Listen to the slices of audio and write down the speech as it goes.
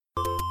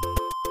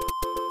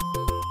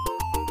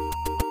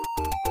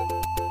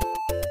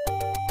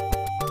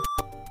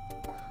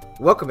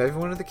Welcome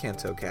everyone to the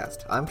Kanto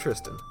Cast. I'm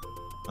Tristan.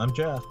 I'm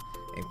Jeff.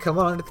 And come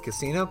on into the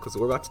casino because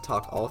we're about to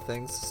talk all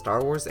things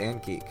Star Wars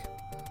and geek.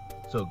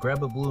 So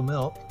grab a blue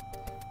milk.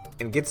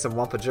 And get some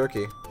Wampa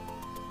Jerky.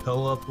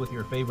 Cuddle up with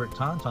your favorite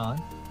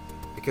Tauntaun.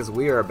 Because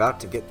we are about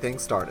to get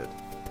things started.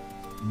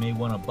 You may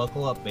want to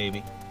buckle up,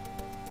 baby.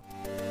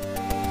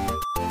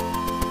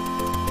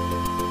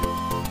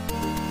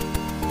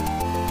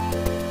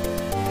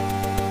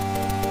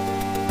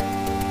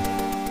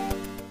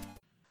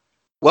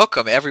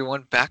 Welcome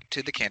everyone back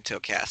to the Kanto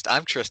Cast.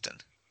 I'm Tristan.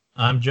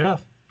 I'm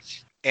Jeff.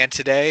 And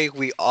today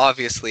we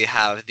obviously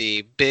have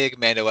the big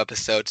Mando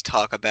episode to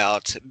talk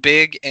about.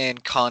 Big in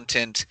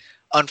content,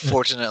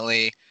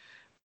 unfortunately,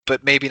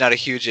 but maybe not a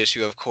huge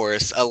issue, of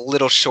course. A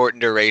little short in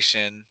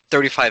duration,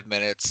 35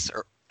 minutes.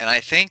 And I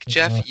think,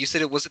 Jeff, you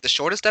said it was the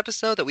shortest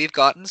episode that we've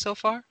gotten so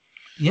far?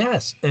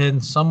 Yes,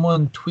 and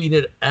someone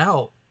tweeted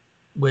out,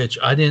 which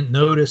I didn't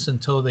notice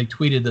until they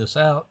tweeted this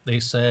out. They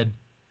said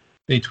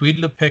they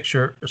tweeted a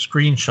picture,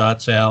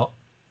 screenshots out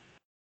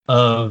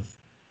of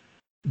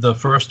the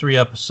first 3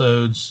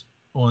 episodes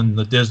on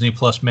the Disney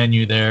Plus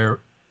menu there,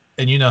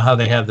 and you know how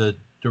they have the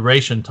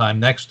duration time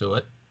next to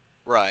it.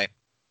 Right.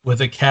 With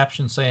a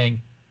caption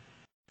saying,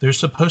 they're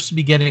supposed to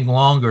be getting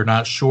longer,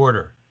 not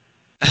shorter.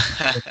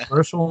 The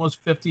first one was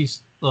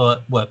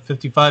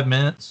 55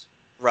 minutes?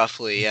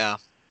 Roughly, yeah.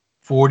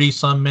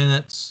 40-some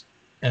minutes,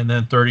 and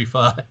then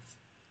 35.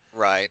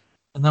 Right.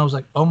 And I was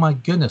like, oh my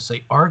goodness,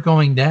 they are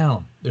going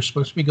down. They're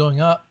supposed to be going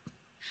up.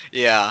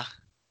 Yeah.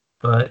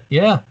 But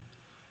yeah,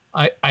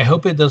 I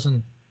hope it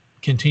doesn't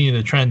continue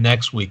the trend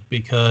next week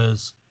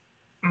because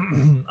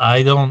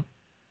I don't.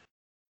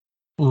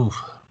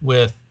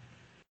 With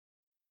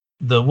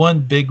the one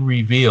big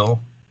reveal,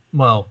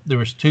 well, there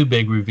was 2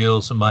 big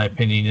reveals in my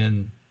opinion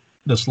in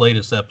this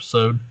latest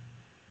episode.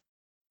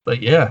 But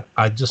yeah,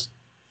 I just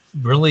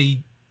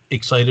really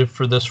excited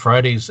for this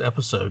Friday's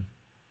episode.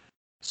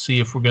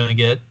 See if we're going to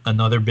get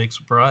another big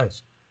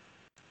surprise.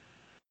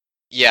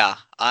 Yeah,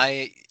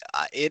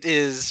 it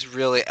is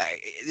really,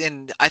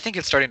 and I think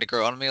it's starting to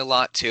grow on me a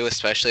lot too,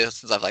 especially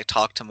since I've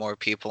talked to more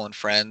people and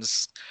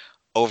friends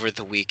over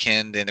the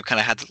weekend, and I've kind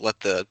of had to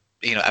let the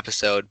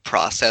episode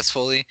process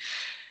fully.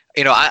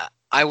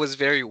 I was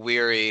very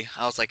weary.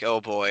 I was like,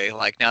 oh boy,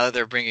 now that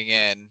they're bringing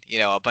in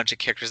a bunch of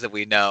characters that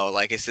we know,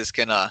 is this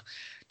gonna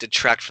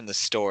detract from the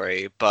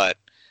story? But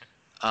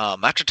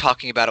after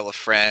talking about it with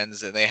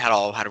friends, and they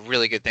had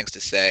really good things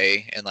to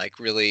say, and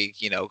really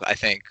I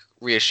think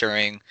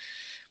reassuring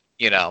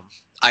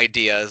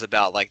ideas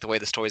about the way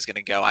the story's going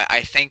to go.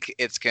 I think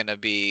it's going to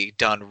be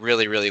done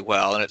really, really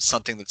well, and it's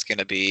something that's going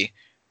to be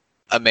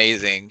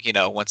amazing,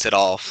 once it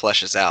all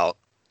fleshes out.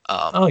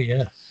 Oh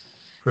yeah,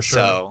 for sure.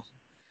 So,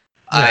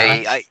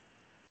 yeah,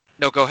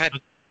 no, go ahead.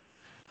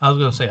 I was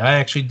going to say I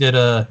actually did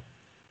a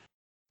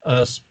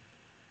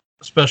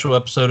special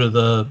episode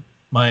of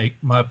my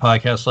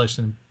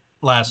podcast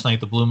last night,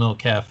 the Blue Milk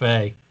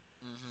Cafe.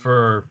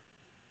 Mm-hmm.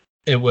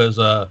 It was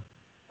a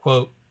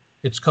quote.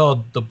 It's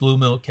called the Blue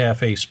Milk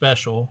Cafe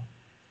Special,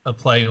 a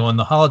play on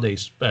the holiday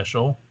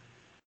special,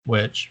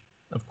 which,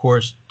 of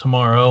course,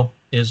 tomorrow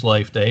is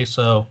Life Day.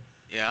 So,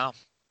 yeah,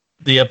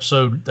 the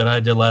episode that I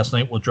did last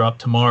night will drop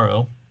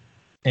tomorrow.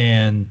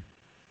 And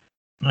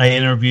I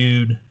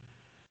interviewed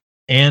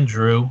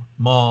Andrew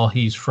Mall.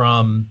 He's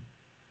from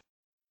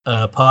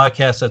a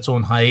podcast that's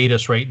on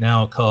hiatus right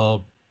now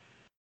called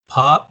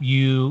Pop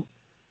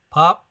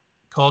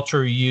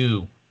Culture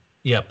U.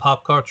 Yeah,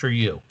 Pop Culture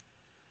U.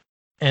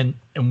 And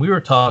we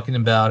were talking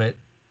about it,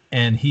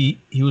 and he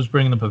was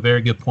bringing up a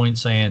very good point,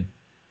 saying,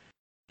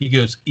 he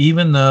goes,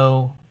 even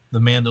though The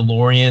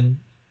Mandalorian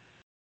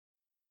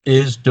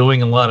is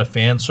doing a lot of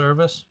fan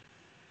service,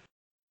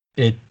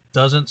 it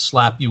doesn't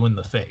slap you in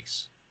the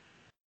face.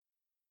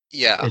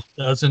 Yeah. It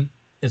doesn't,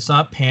 it's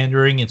not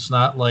pandering. It's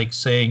not like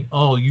saying,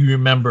 oh, you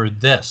remember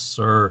this,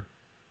 or,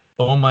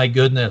 oh my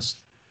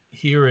goodness,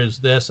 here is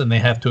this, and they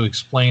have to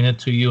explain it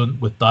to you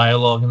with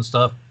dialogue and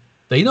stuff.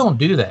 They don't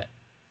do that.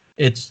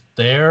 It's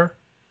there,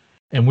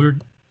 and we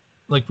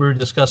were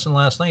discussing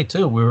last night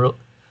too.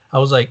 I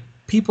was like,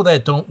 people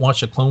that don't watch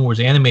the Clone Wars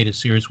animated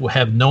series will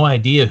have no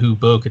idea who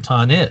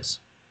Bo-Katan is.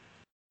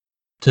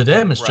 To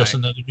them, it's just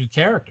another new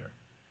character.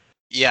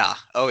 Yeah.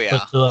 Oh yeah.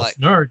 But to us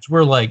nerds,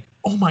 we're like,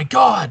 oh my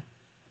god!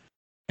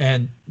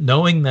 And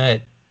knowing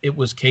that it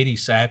was Katie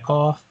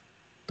Sackhoff,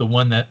 the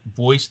one that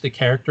voiced the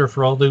character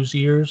for all those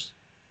years,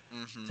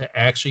 mm-hmm. to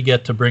actually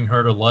get to bring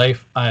her to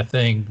life, I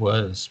think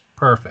was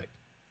perfect.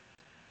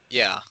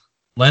 Yeah.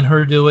 Let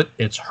her do it.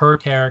 It's her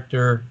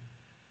character.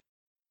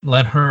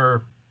 Let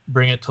her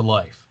bring it to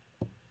life.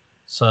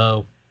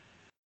 So,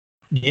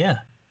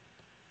 yeah,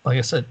 like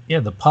I said,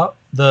 yeah,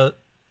 the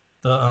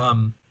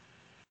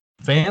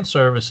fan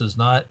service is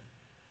not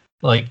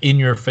in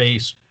your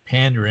face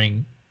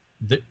pandering.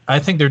 I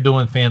think they're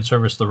doing fan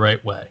service the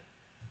right way.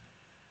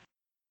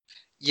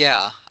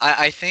 Yeah,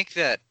 I think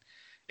that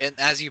and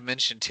as you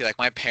mentioned too, like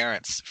my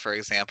parents, for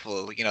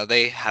example,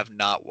 they have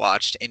not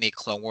watched any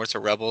Clone Wars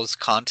or Rebels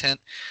content,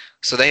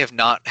 so they have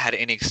not had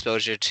any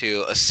exposure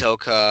to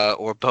Ahsoka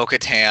or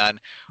Bo-Katan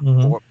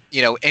Mhm. or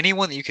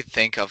anyone that you could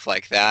think of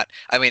like that.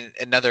 I mean,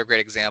 another great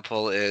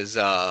example is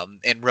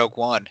in Rogue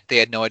One. They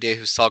had no idea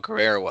who Saw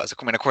Gerrera was.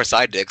 I mean, of course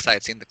I did because I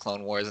had seen the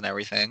Clone Wars and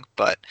everything,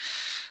 but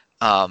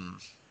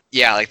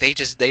yeah, like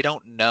they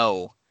don't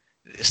know.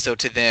 So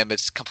to them,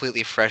 it's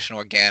completely fresh and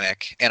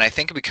organic. And I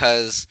think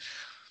because,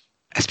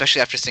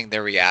 especially after seeing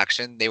their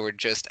reaction, they were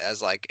just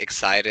as like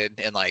excited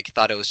and like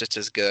thought it was just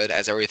as good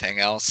as everything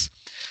else.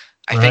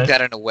 I think Right.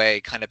 that in a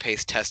way kind of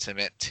pays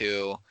testament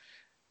to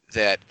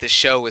that the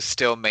show is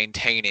still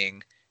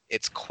maintaining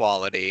its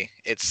quality.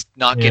 It's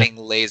not Yeah. getting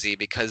lazy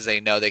because they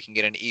know they can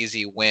get an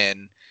easy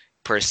win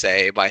per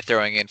se by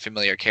throwing in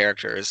familiar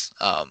characters.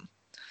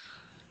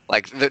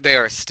 Like they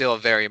are still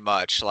very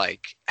much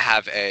like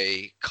have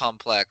a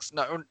complex.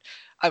 No,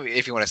 I mean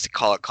if you want to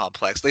call it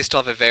complex, they still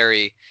have a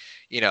very,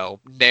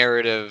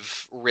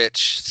 narrative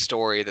rich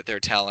story that they're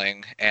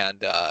telling,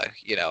 and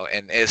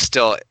and is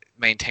still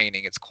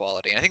maintaining its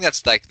quality. And I think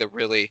that's like the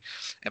really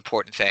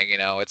important thing.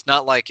 It's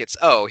not like it's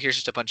here's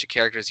just a bunch of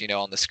characters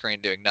on the screen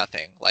doing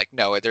nothing. Like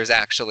no, there's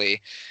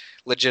actually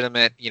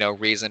legitimate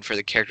reason for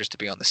the characters to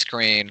be on the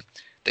screen.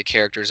 The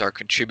characters are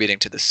contributing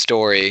to the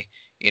story.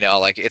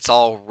 Like it's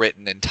all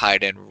written and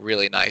tied in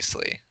really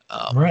nicely.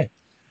 Right.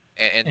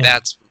 And And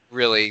that's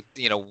really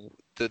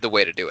the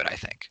way to do it, I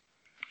think.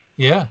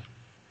 yeah.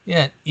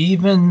 Yeah.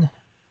 Even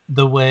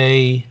the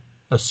way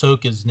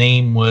Ahsoka's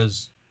name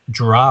was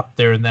dropped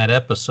there in that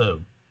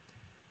episode,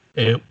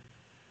 it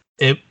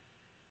it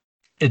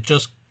it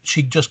just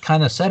she just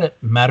kind of said it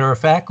matter of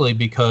factly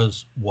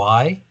because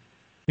why?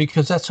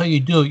 Because that's how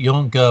you do it. You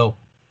don't go,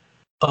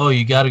 oh,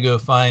 you got to go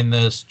find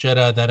this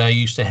Jedi that I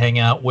used to hang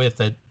out with.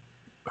 That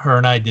her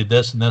and I did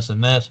this and this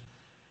and this.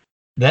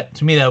 That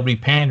to me that would be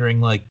pandering,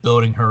 like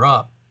building her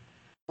up.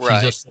 She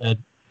Right. just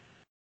said,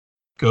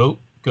 go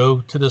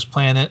to this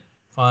planet,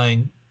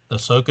 find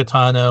Ahsoka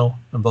Tano,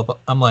 and blah blah.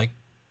 I'm like,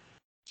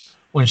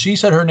 when she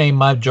said her name,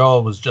 my jaw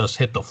was just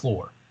hit the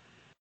floor.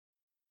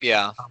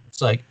 Yeah.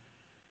 It's like,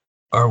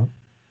 are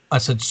I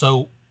said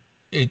so?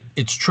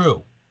 It's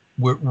true.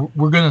 We're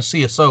gonna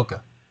see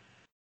Ahsoka,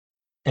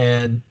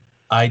 and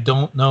I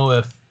don't know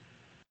if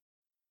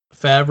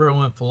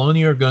Favreau and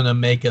Filoni are gonna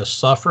make us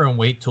suffer and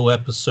wait till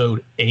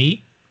episode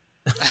 8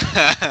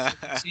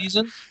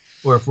 season,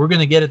 or if we're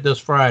gonna get it this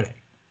Friday.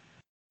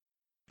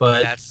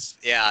 But that's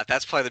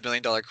probably the $1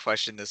 million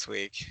question this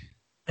week.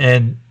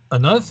 and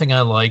another thing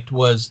I liked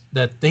was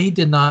that they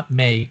did not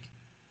make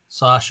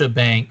Sasha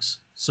Banks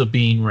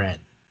Sabine Wren.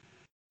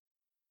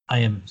 I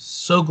am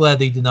so glad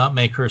they did not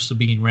make her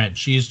Sabine Wren.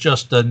 She's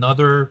just one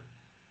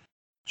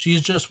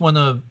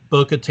of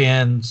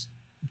Bo-Katan's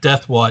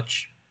Death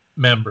Watch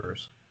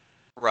members.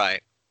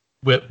 Right.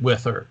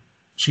 With her.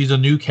 She's a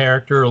new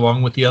character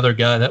along with the other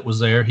guy that was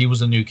there. He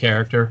was a new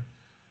character.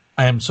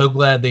 I am so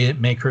glad they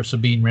didn't make her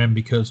Sabine Wren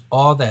because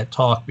all that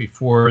talk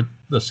before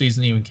the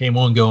season even came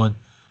on going,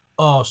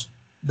 oh,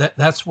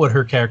 that's what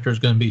her character is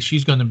going to be.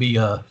 She's going to be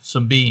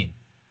Sabine.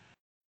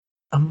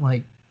 I'm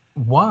like,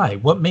 why?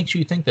 What makes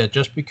you think that?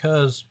 Just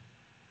because,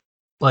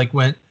 like,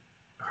 when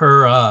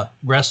her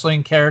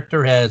wrestling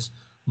character has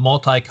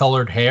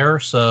multicolored hair,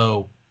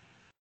 so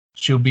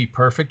she'll be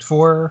perfect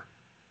for her?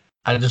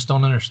 I just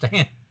don't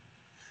understand.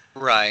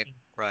 Right.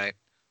 Right.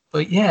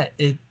 But yeah,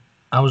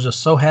 I was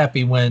just so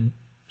happy when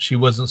she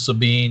wasn't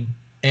Sabine,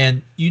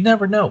 and you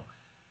never know.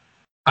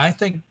 I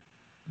think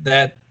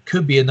that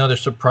could be another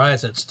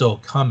surprise that's still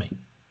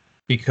coming,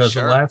 because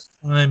Sure. the last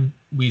time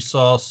we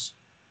saw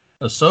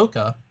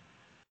Ahsoka,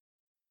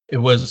 it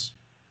was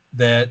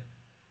that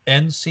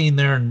end scene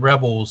there in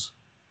Rebels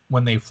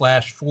when they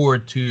flashed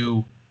forward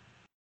to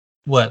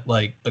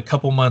like a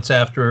couple months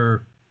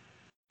after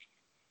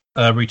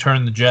Return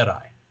of the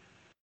Jedi.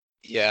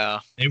 Yeah.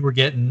 They were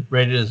getting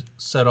ready to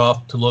set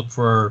off to look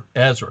for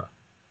Ezra.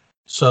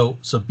 So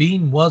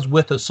Sabine was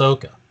with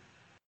Ahsoka.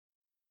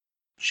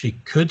 She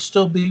could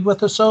still be with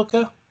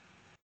Ahsoka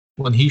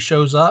when he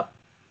shows up.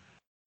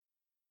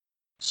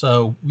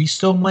 So we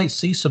still might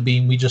see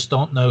Sabine. We just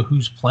don't know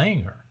who's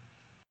playing her.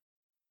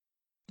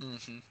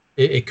 Mm-hmm.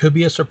 It could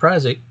be a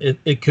surprise.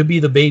 It could be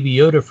the Baby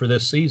Yoda for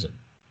this season.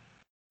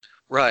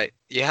 Right.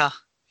 Yeah.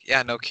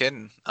 Yeah. No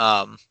kidding.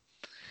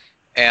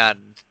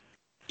 And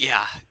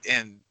yeah,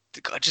 and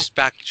just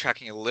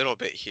backtracking a little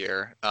bit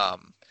here.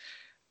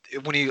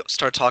 When you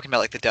start talking about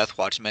like the Death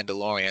Watch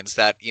Mandalorians,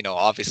 that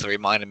obviously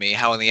reminded me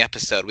how in the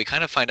episode we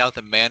kind of find out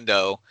that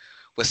Mando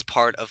was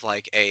part of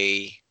like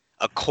a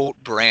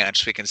cult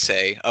branch, we can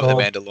say, of the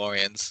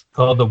Mandalorians.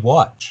 Called the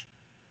Watch.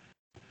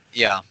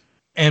 Yeah.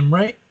 And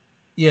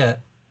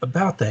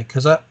about that,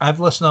 because I've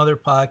listened to other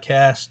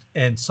podcasts,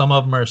 and some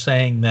of them are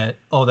saying that,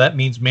 oh, that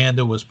means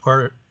Mando was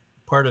part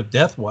of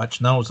Death Watch,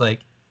 and I was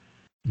like,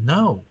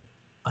 no,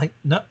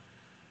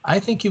 I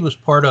think he was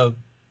part of,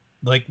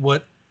 like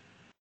what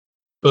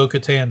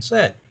Bo-Katan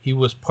said. He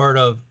was part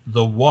of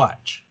the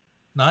Watch,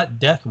 not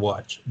Death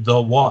Watch,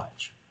 the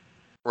Watch.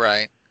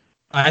 Right.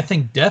 I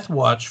think Death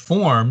Watch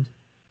formed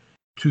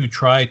to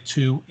try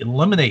to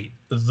eliminate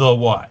the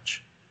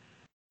Watch.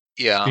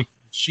 Yeah.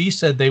 She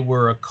said they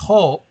were a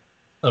cult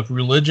of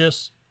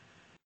religious,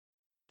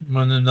 in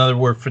another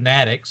word,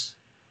 fanatics,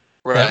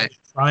 that Right. was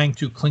trying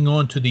to cling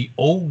on to the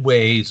old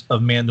ways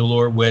of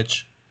Mandalore,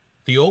 which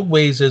the old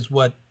ways is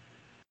what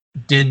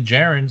Din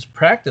Djarin's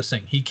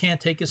practicing. He can't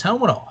take his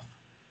helmet off.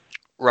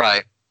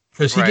 Right.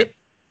 Because he Right. did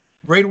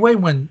right away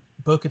when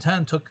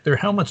Bo-Katan took their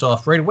helmets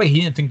off, right away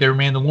he didn't think they were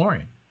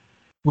Mandalorian.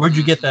 Where'd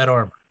you get that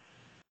armor?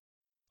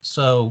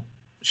 So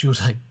she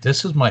was like,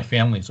 this is my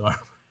family's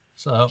armor.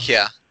 So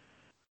Yeah.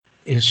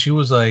 she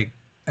was like,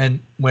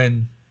 and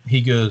when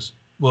he goes,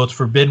 well, it's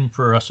forbidden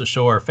for us to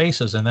show our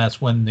faces, and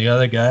that's when the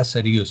other guy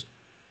said he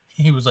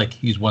was like,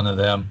 he's one of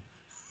them.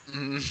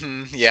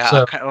 Yeah.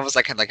 So, Almost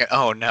like an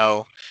oh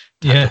no.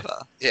 Yeah.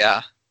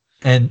 Yeah.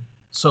 And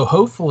so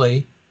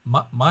hopefully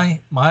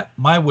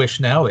my wish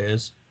now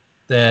is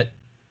that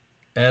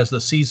as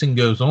the season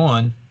goes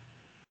on,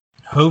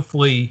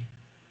 hopefully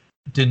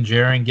Din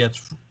Djarin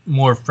gets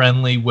more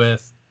friendly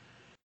with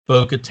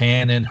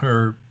Bo-Katan and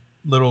her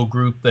little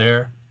group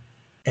there,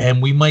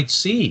 and we might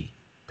see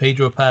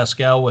Pedro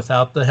Pascal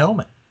without the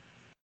helmet.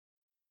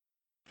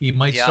 He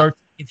might start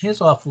taking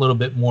his off a little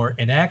bit more.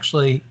 And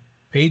actually,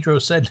 Pedro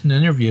said in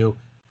an interview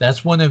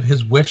that's one of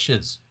his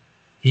wishes.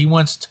 He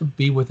wants to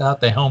be without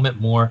the helmet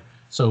more,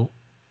 so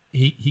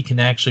he can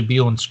actually be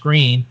on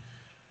screen.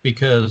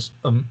 Because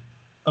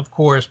of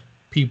course,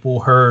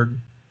 people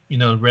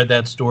read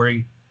that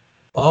story.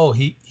 Oh,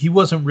 he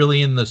wasn't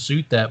really in the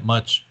suit that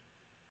much.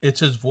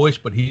 It's his voice,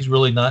 but he's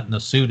really not in the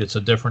suit. It's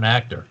a different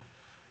actor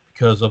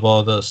because of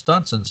all the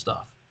stunts and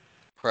stuff.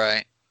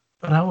 Right.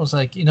 But I was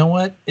like, you know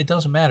what? It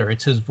doesn't matter.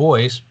 It's his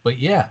voice. But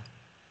yeah,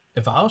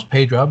 if I was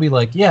Pedro, I'd be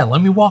like, yeah,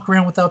 let me walk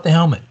around without the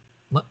helmet.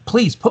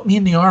 Please put me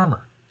in the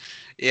armor.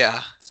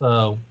 Yeah.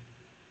 So,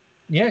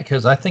 yeah,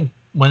 because I think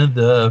one of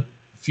the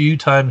few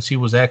times he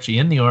was actually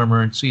in the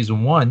armor in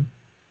season 1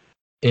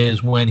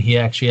 is when he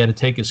actually had to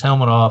take his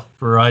helmet off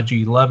for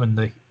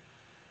IG-11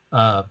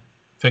 to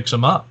fix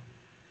him up.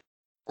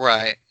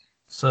 Right.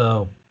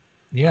 So,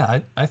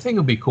 yeah, I think it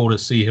would be cool to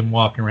see him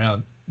walking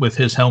around with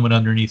his helmet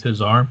underneath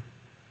his arm.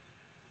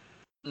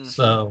 Mm-hmm.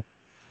 So,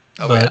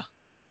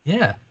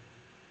 yeah.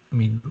 I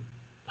mean,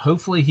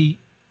 hopefully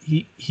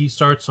he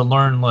starts to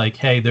learn, like,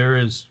 hey, there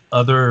is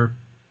other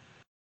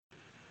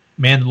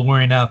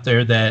Mandalorian out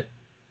there that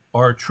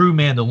are true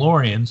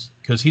Mandalorians,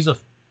 because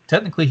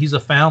technically he's a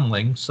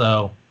foundling,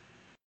 so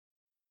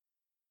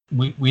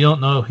we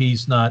don't know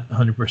he's not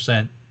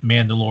 100%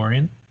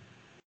 Mandalorian,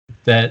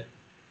 that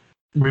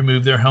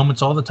remove their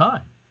helmets all the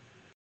time.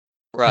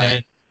 Right.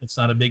 And it's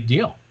not a big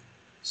deal.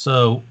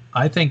 So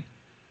I think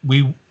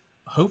we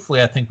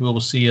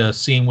will see a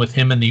scene with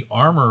him and the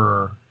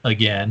armorer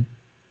again,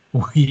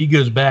 where he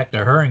goes back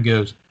to her and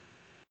goes,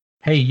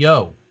 hey,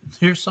 yo,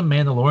 there's some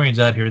Mandalorians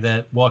out here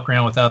that walk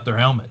around without their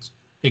helmets.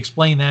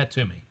 Explain that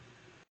to me.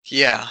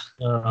 Yeah.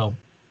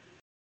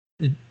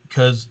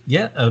 Because,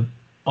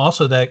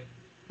 also that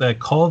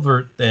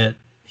culvert that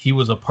he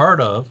was a part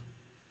of,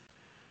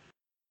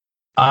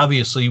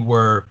 obviously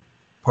were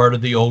part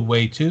of the old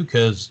way too,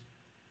 because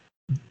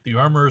the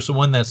armorer is the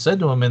one that said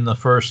to him in the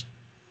first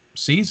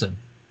season,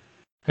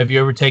 have you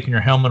ever taken your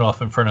helmet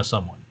off in front of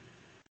someone?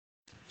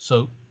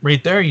 So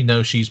right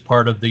there, she's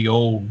part of the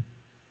old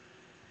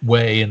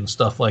way and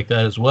stuff like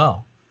that as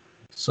well.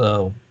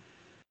 So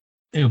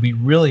it would be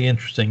really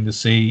interesting to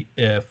see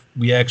if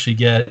we actually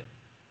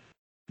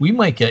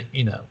might get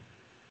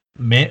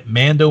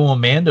Mando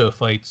on Mando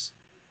fights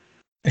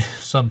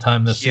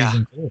sometime this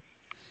season too.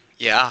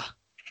 Yeah.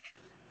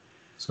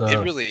 So it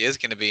really is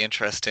going to be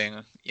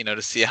interesting,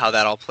 to see how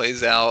that all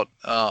plays out.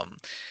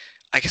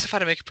 I guess if I had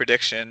to make a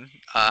prediction,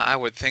 I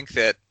would think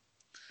that,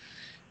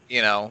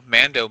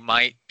 Mando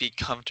might be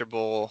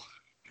comfortable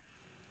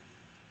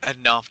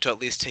enough to at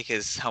least take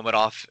his helmet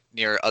off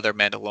near other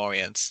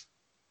Mandalorians.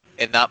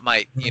 And that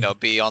might,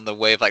 be on the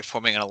way of like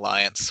forming an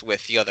alliance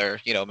with the other,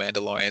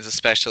 Mandalorians,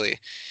 especially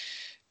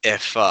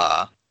if,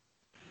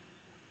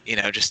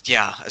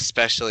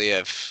 especially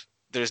if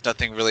there's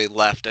nothing really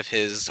left of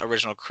his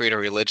original creed or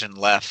religion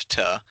left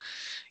to,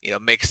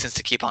 make sense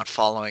to keep on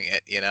following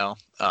it,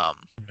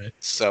 Right.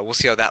 So we'll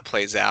see how that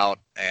plays out.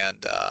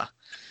 And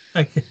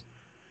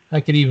I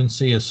could even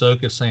see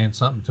Ahsoka saying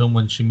something to him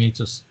when he meets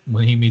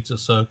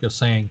Ahsoka,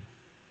 saying,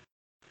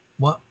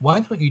 why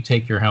don't you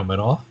take your helmet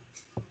off?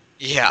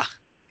 Yeah.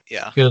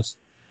 Because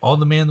all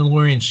the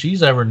Mandalorians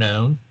she's ever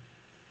known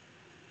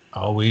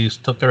always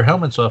took their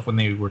helmets off when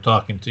they were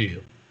talking to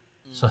you.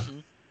 Mm-hmm. So,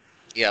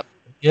 yep.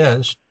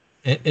 Yeah,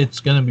 it's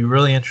going to be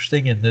really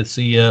interesting, and to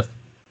see if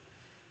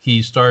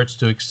he starts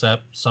to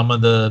accept some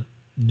of the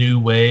new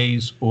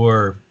ways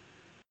or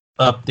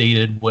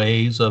updated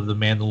ways of the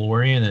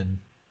Mandalorian and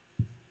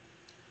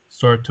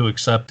start to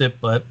accept it.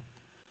 But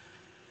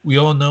we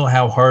all know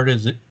how hard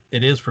it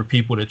is for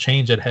people to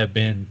change that have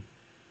been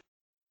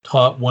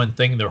taught one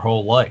thing their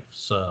whole life.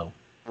 So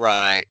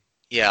right,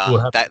 yeah, we'll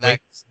have to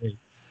wait to see.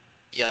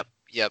 Yep.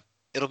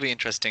 It'll be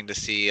interesting to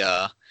see,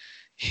 how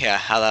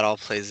that all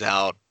plays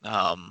out.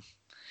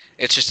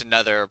 It's just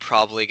another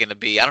probably going to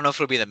be. I don't know if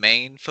it'll be the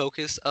main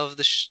focus of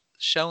the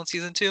show in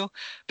season 2,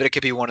 but it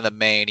could be one of the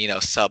main,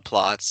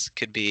 subplots.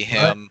 Could be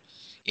him,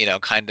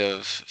 kind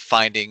of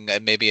finding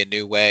maybe a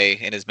new way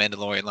in his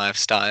Mandalorian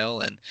lifestyle,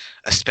 and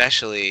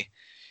especially,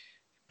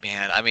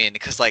 man, I mean,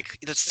 because like,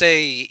 let's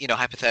say,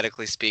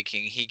 hypothetically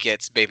speaking, he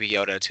gets Baby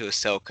Yoda to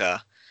Ahsoka.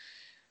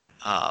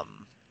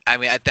 I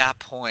mean, at that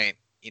point,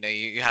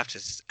 you have to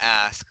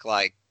ask,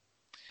 like,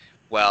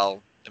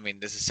 well, I mean,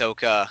 does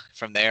Ahsoka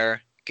from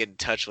there get in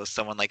touch with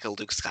someone like a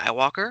Luke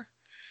Skywalker?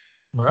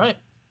 Right.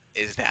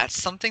 Is that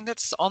something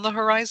that's on the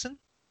horizon?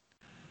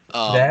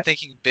 That-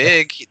 Thinking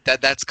big,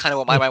 that's kind of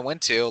what my mind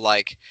went to.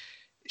 Like,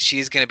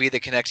 she's going to be the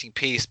connecting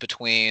piece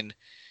between,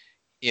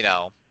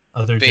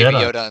 Other Baby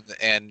Jedi. Yoda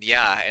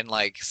and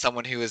like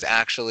someone who is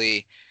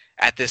actually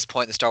at this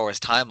point in the Star Wars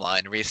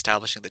timeline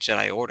reestablishing the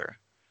Jedi Order.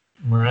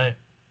 Right.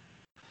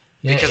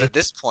 Yeah, Because at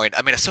this point,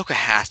 I mean, Ahsoka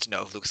has to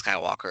know Luke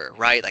Skywalker,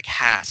 right? Like,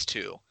 has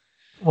to.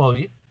 well,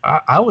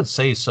 I would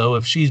say so.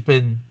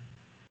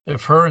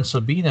 If her and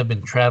Sabine have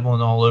been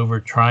traveling all over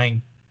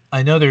trying,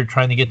 I know they're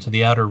trying to get to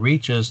the outer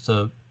reaches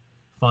to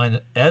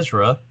find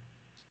Ezra,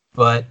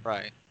 but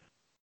Right.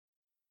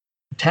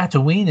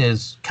 Tatooine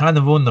is kind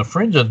of on the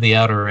fringe of the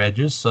outer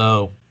edges,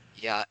 so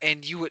Yeah,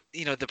 and you would,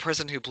 the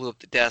person who blew up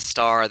the Death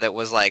Star, that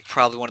was like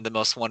probably one of the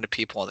most wanted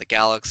people in the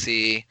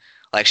galaxy.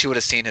 Like, she would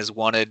have seen his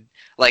wanted.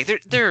 Like,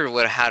 there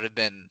would have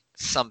been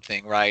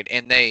something, right?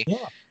 And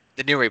yeah.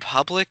 the New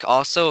Republic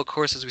also, of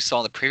course, as we saw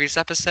in the previous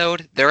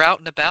episode, they're out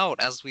and about,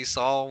 as we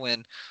saw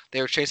when they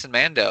were chasing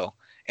Mando.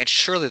 And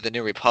surely the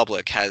New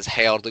Republic has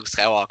hailed Luke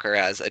Skywalker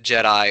as a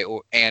Jedi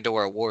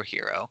or a war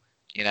hero,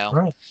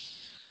 Right.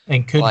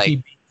 And could Like- he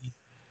be?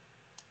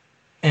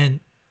 And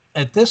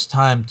at this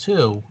time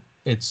too,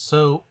 it's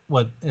so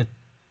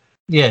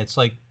it's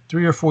like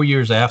 3 or 4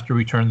 years after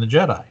Return of the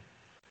Jedi.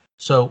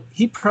 So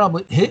he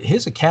probably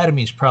his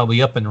academy's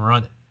probably up and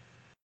running.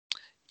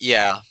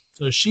 Yeah,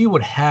 So she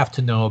would have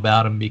to know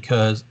about him,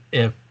 because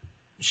if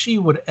she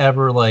would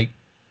ever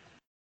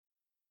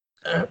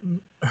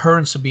her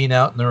and Sabine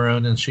out on their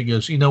own, and she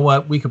goes, you know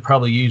what, we could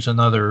probably use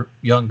another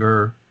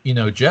younger,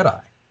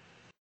 Jedi.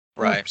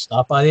 right.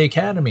 Stop by the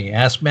academy.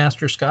 Ask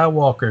Master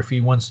Skywalker if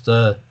he wants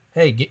to.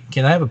 Hey,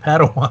 can I have a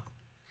Padawan?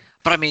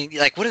 But I mean,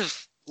 like, what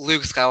if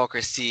Luke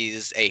Skywalker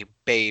sees a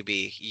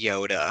baby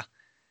Yoda?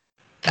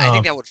 I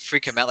think that would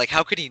freak him out. Like,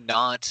 how could he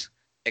not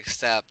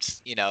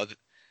accept,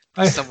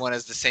 someone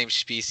as the same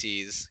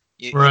species?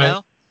 You Right.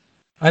 know?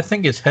 I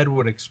think his head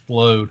would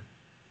explode.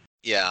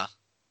 Yeah.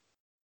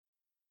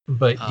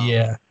 But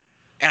yeah,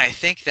 And I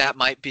think that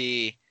might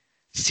be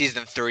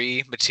season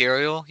 3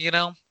 material,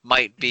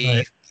 might be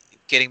Right.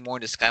 getting more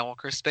into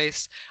Skywalker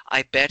space.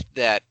 I bet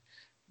that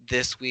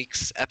this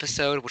week's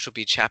episode, which will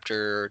be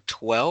chapter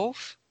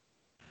 12,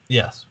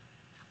 yes,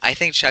 I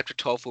think chapter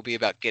 12 will be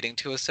about getting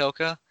to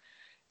Ahsoka.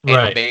 And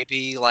right,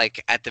 maybe,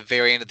 like, at the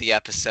very end of the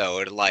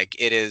episode, like,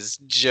 it is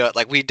just,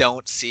 like, we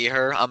don't see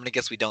her. I'm going to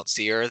guess we don't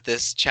see her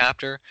this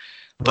chapter.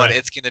 But right.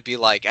 it's going to be,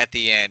 like, at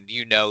the end,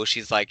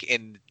 she's, like,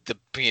 in the,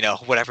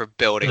 whatever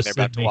building The they're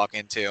about to Sydney. walk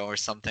into or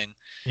something.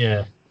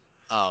 Yeah,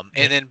 And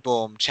then,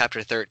 boom,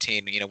 chapter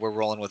 13, we're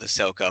rolling with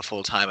Ahsoka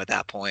full time at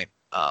that point.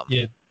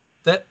 Yeah.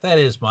 that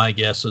is my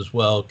guess as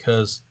well.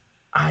 Because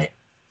I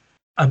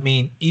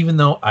mean, even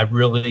though I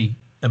really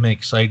am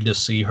excited to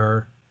see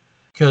her,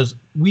 because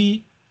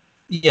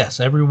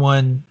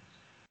everyone,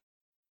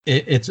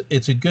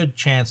 it's a good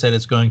chance that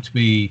it's going to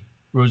be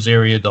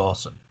Rosario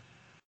Dawson,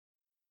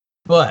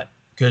 but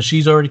because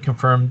she's already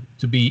confirmed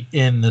to be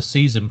in the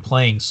season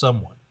playing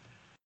someone.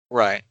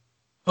 Right.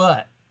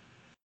 But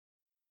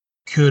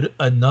could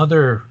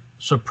another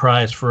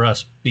surprise for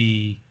us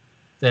be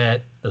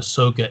that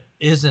Ahsoka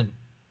isn't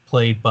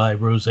played by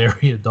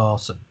Rosario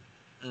Dawson?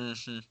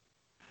 Mm-hmm.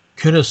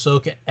 Could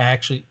Ahsoka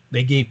actually?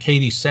 They gave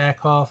Katie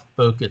Sackhoff,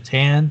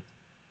 Bo-Katan.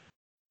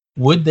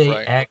 Would they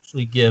Right.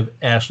 actually give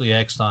Ashley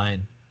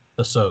Eckstein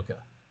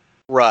Ahsoka?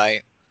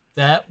 Right.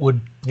 That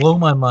would blow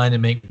my mind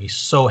and make me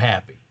so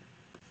happy.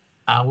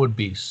 I would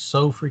be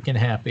so freaking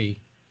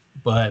happy.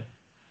 But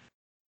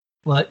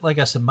like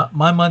I said,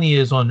 my money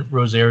is on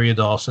Rosario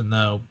Dawson,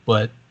 though.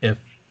 But if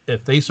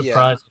they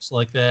surprise us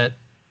like that,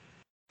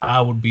 I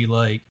would be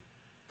like,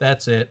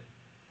 that's it.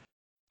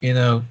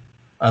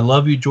 I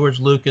love you, George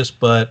Lucas,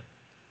 but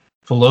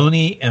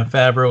Filoni and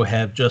Favreau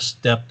have just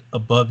stepped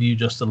above you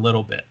just a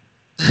little bit.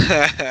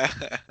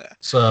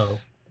 So,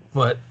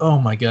 but oh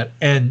my god!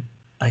 And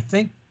I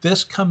think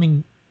this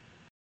coming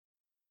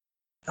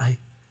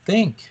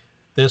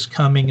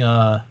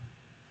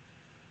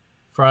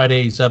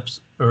Friday's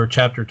episode, or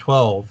chapter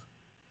 12,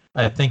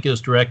 I think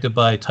is directed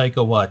by Taika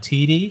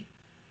Waititi,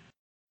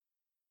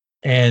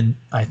 and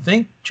I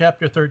think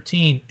chapter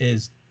 13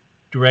 is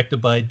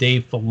directed by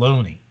Dave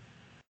Filoni.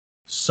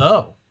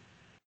 So,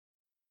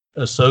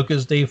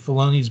 Ahsoka's Dave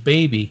Filoni's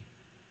baby.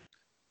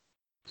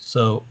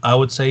 So I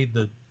would say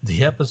the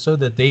episode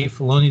that Dave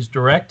Filoni's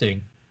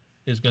directing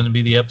is going to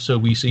be the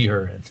episode we see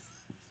her in.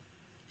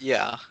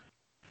 Yeah.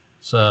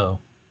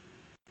 So,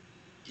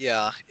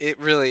 Yeah, it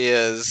really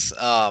is.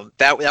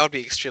 That would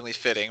be extremely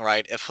fitting,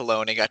 right? If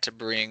Filoni got to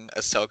bring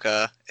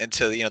Ahsoka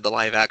into the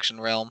live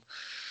action realm.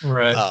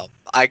 Right.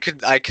 I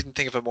couldn't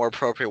think of a more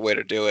appropriate way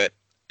to do it.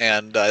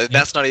 And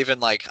that's not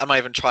even like I'm not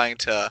even trying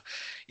to,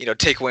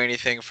 take away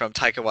anything from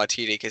Taika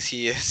Waititi because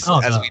he is,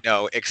 Oh as no. we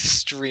know,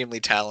 extremely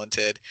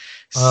talented,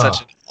 such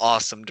Oh an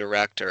awesome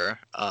director.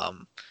 yeah.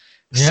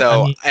 I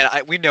So mean,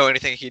 and we know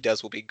anything he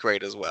does will be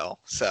great as well.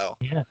 So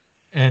yeah.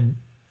 And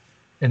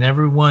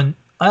everyone.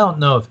 I don't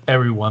know if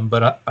everyone,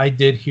 but I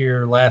did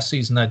hear last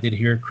season. I did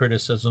hear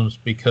criticisms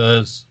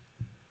because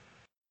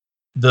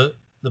the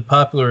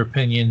popular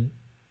opinion,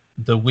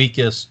 the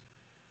weakest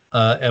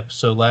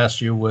episode last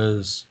year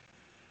was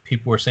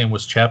people were saying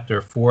was chapter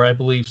 4, I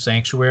believe,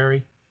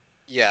 Sanctuary,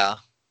 yeah.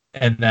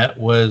 and that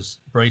was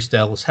Bryce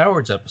Dallas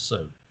Howard's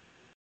episode.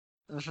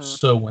 Hmm.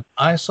 So when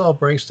I saw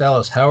Bryce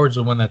Dallas Howard's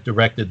the one that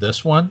directed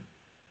this one,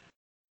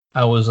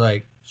 I was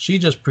like, she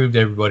just proved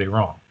everybody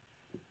wrong.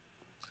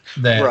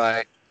 That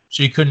Right.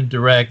 she couldn't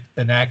direct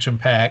an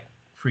action-packed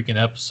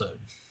freaking episode.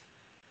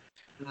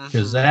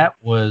 Because Hmm. that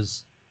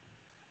was,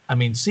 I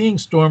mean, seeing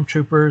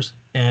stormtroopers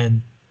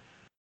and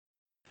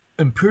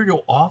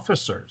Imperial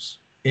officers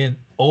in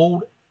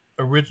old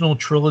original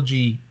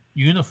trilogy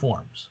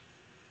uniforms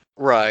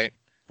Right.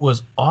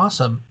 was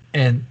awesome.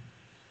 And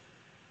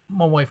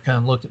my wife kind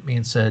of looked at me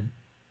and said,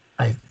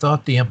 I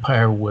thought the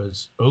Empire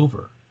was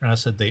over. And I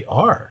said, they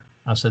are.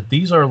 I said,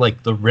 these are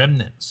like the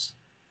remnants.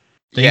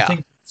 They Yeah. think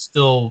they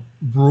still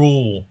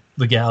rule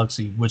the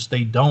galaxy, which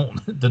they don't.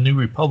 The New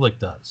Republic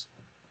does.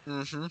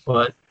 Hmm.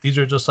 But these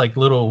are just like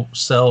little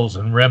cells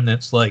and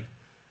remnants, like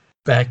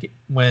back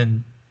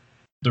when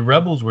the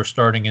rebels were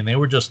starting and they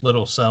were just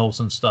little cells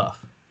and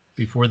stuff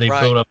before they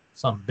Right. built up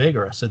something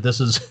bigger. I said,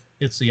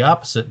 it's the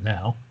opposite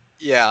now.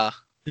 Yeah.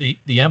 The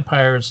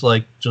Empire is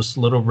like just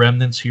little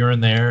remnants here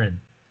and there, and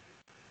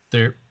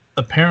they're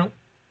apparent.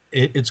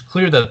 It's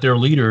clear that their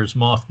leader is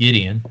Moff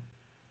Gideon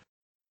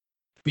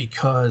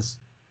because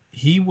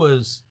he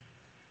was,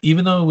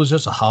 even though it was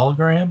just a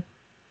hologram,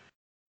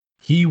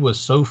 he was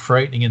so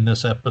frightening in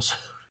this episode.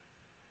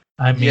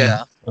 I mean,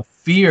 Yeah. the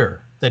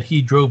fear that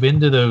he drove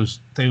into those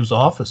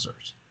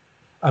officers.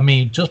 I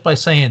mean, just by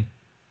saying,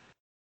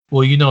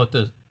 "Well, you know what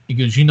the," he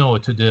goes, "You know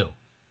what to do,"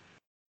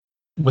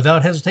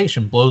 without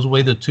hesitation, blows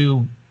away the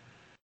two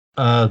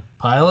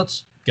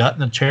pilots, got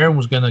in a chair, and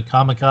was going to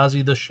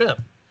kamikaze the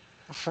ship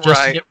just to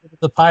Right. get rid of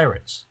the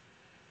pirates.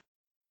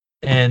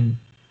 And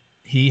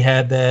he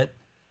had that.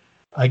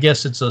 I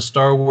guess it's a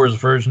Star Wars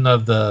version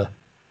of the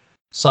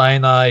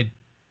cyanide,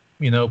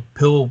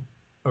 pill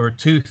or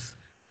tooth,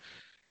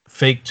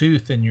 fake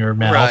tooth in your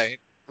mouth Right.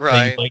 that you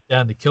Right. bite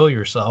down to kill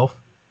yourself.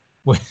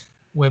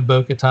 When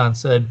Bo-Katan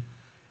said,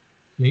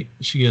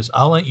 she goes,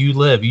 "I'll let you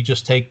live. You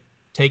just take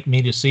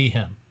me to see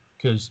him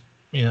because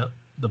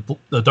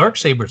the dark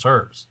saber's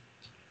hers."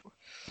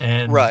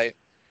 And Right.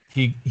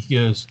 he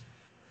goes,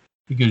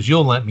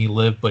 "You'll let me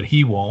live, but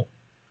he won't."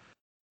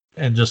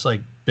 And just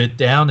like bit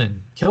down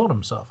and killed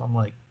himself. I'm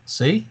like,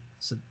 see,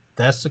 so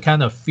that's the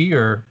kind of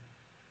fear.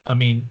 I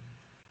mean,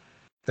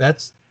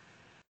 that's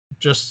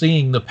just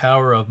seeing the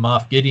power of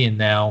Moff Gideon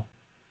now.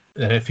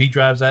 That if he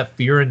drives that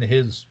fear into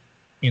his,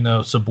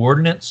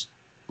 subordinates,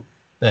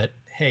 that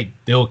hey,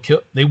 they'll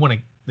kill. They're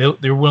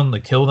willing to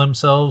kill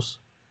themselves,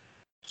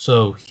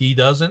 so he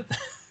doesn't.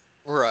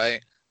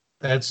 Right.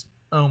 That's,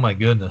 oh my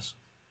goodness.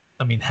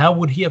 I mean, how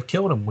would he have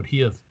killed him? Would he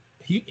have?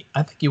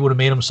 I think he would have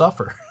made him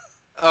suffer.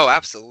 Oh,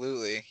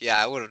 absolutely.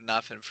 Yeah, it would have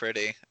not been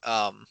pretty.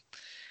 And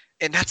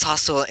that's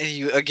also, and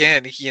you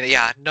again,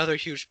 yeah, another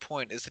huge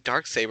point is the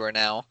Darksaber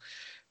now.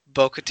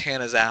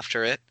 Bo-Katan is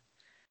after it.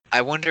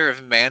 I wonder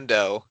if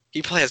Mando,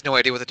 he probably has no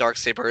idea what the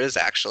Darksaber is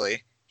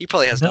actually. He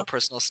probably has no No,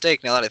 personal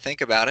stake now that I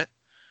think about it.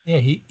 yeah,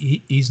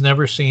 he's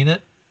never seen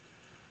it.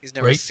 He's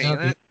never Right now, seen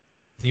it.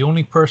 the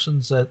only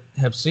persons that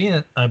have seen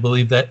it, I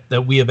believe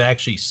that we have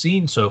actually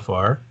seen so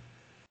far,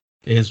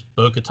 is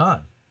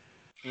Bo-Katan.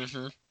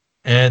 Hmm.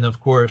 And of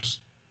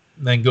course,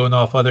 then going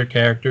off other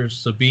characters,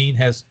 Sabine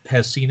has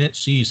seen it.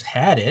 She's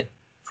had it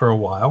for a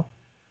while.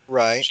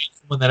 Right. She's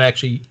the one that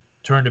actually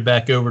turned it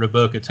back over to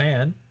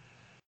Bo-Katan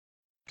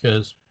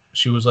because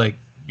she was like,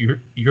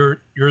 "You're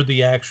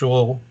the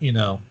actual,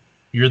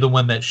 you're the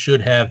one that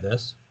should have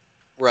this."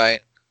 Right.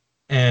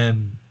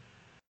 And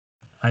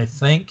I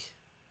think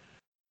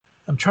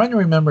I'm trying to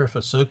remember if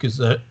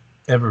Ahsoka's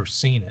ever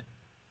seen it.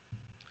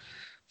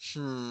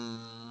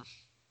 Hmm.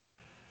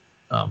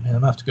 Oh man, I'm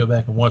gonna have to go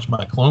back and watch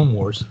my Clone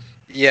Wars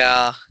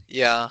Yeah.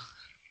 Yeah.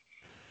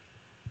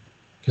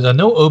 because I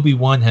know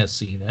Obi-Wan has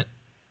seen it.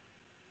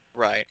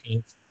 Right.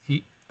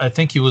 I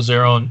think he was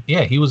there on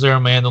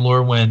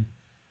Mandalore when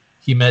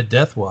he met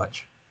Death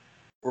Watch.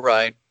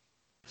 Right.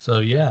 So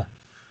yeah,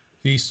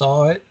 he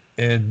saw it,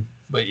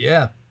 but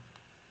yeah,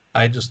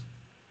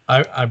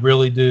 I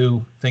really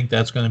do think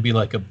that's going to be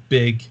like a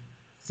big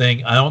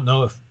thing. I don't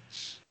know if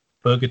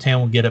Bo-Katan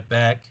will get it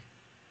back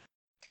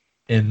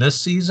in this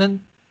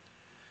season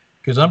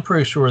because I'm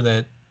pretty sure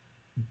that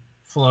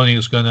Filoni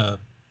is going to,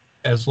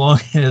 as long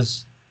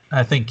as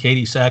I think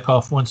Katie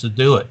Sackhoff wants to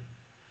do it,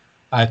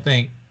 I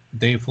think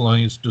Dave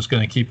Filoni is just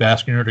going to keep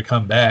asking her to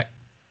come back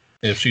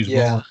if she's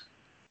willing.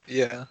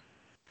 Yeah.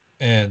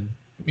 And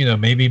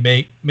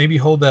maybe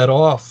hold that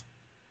off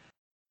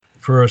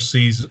for a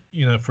season,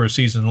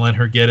 and let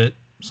her get it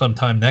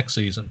sometime next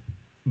season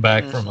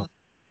back from him.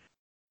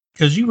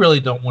 Because you really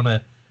don't want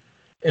to,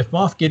 if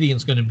Moff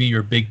Gideon's going to be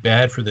your big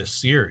bad for this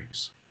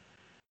series,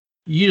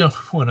 you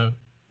don't want to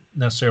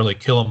necessarily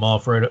kill him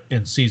off right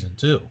in season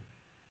 2.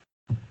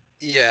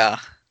 Yeah.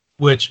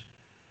 Which,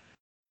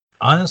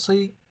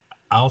 honestly,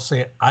 I'll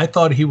say I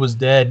thought he was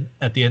dead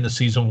at the end of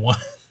season 1.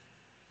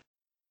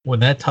 When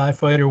that TIE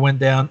fighter went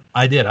down,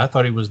 I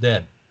thought he was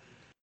dead.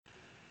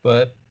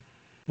 But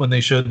when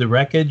they showed the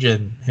wreckage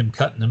and him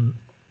cutting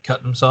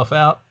himself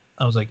out,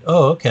 I was like,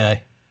 oh,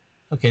 okay.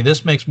 Okay,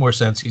 this makes more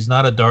sense. He's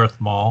not a Darth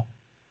Maul.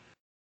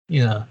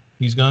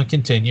 He's going to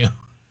continue.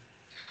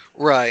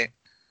 Right.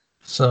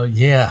 So,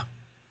 yeah.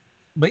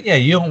 But, yeah,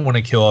 you don't want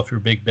to kill off your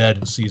big bad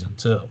in season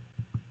 2.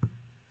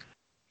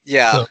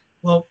 Yeah. So,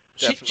 well,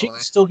 she can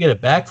still get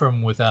it back from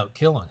him without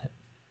killing him.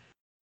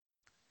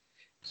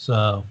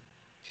 So,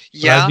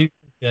 yeah. I do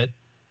think that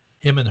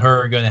him and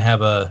her are going to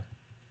have a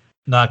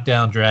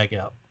knockdown drag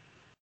out.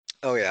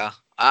 Oh, yeah.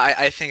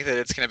 I think that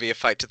it's going to be a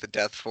fight to the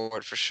death for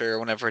it for sure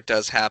whenever it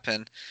does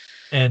happen.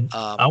 And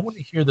I want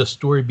to hear the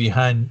story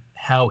behind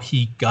how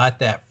he got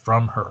that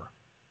from her.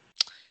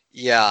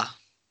 Yeah.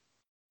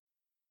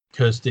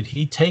 Because did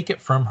he take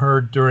it from her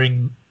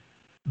during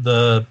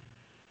the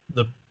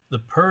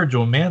purge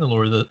on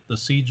Mandalore, the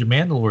siege of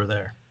Mandalore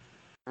there?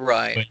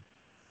 Right. When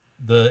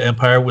the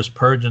Empire was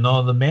purging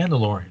all the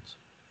Mandalorians.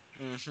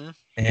 Mm-hmm.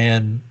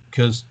 And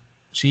because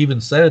she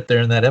even said it there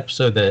in that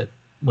episode that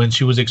when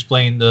she was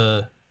explaining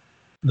to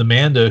the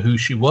Mando who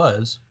she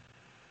was,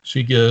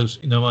 she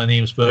goes, my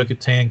name's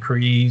Bo-Katan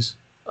Kryze.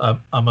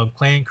 I'm of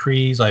Clan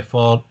Kryze. I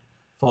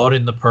fought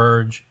in the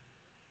Purge.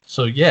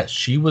 So, yes,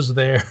 she was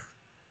there.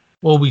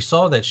 Well, we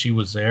saw that she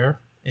was there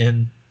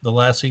in the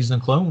last season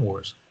of Clone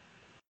Wars.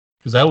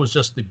 Because that was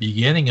just the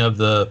beginning of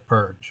the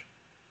Purge.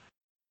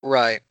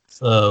 Right.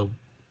 So,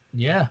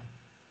 yeah.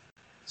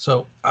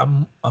 So,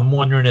 I'm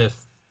wondering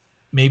if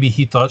maybe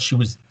he thought she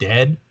was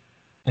dead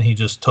and he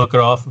just took it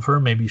off of her.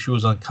 Maybe she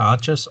was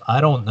unconscious.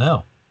 I don't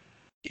know.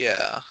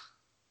 Yeah.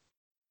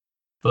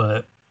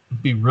 But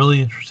it'd be really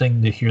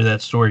interesting to hear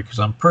that story because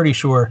I'm pretty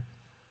sure,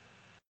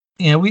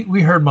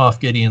 we heard Moff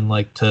Gideon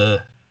like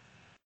to,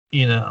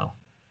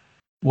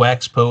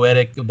 wax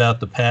poetic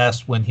about the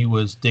past when he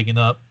was digging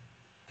up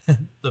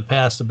the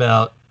past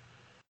about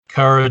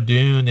Cara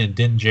Dune and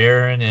Din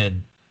Djarin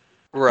and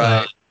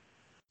right.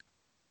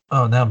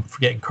 Now I'm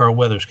forgetting Carl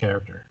Weathers'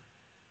 character.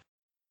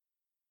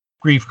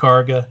 Grief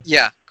Karga.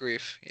 Yeah,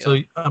 Grief. Yeah. So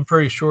I'm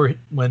pretty sure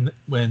when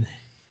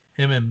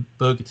him and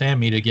Bo-Katan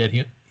meet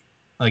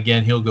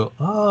again, he'll go,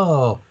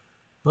 oh,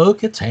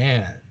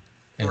 Bo-Katan.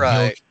 And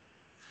right.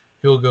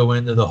 He'll go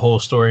into the whole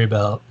story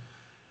about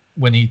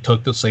when he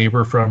took the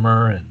saber from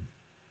her and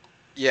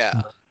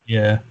yeah.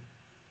 Yeah.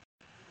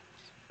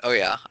 Oh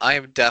yeah, I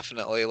am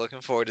definitely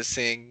looking forward to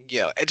seeing,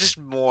 just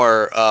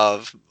more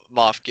of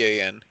Moff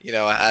Gideon,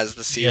 as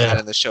the season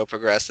and the show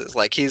progresses.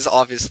 Like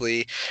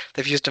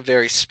they've used him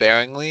very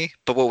sparingly,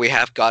 but what we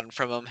have gotten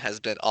from him has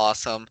been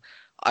awesome.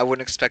 I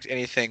wouldn't expect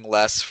anything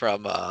less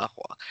from, I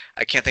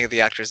can't think of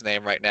the actor's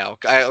name right now.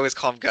 I always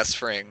call him Gus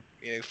Fring,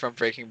 from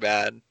Breaking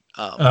Bad.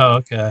 Oh,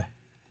 okay.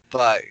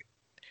 But,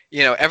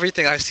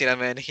 everything I've seen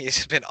him in,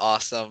 he's been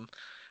awesome.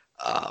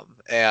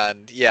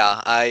 And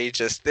yeah,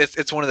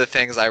 it's one of the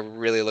things I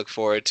really look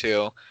forward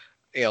to,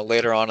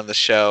 later on in the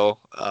show,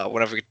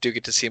 whenever we do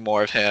get to see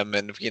more of him.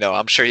 And,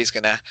 I'm sure he's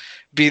going to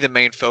be the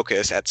main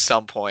focus at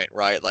some point,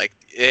 right? Like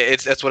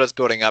that's what it's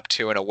building up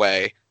to in a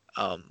way.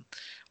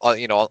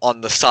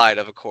 On the side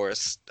of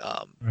course,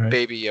 right.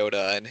 Baby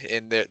Yoda and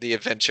in the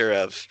adventure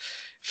of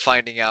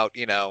finding out,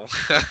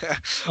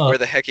 where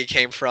the heck he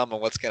came from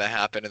and what's going to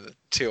happen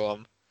to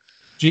him.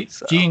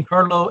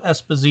 Giancarlo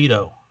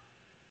Esposito.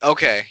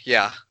 Okay,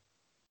 yeah.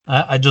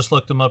 I just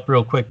looked him up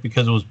real quick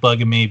because it was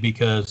bugging me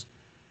because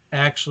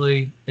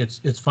actually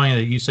it's funny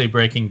that you say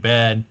Breaking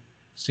Bad.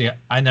 See,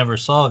 I never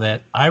saw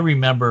that. I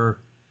remember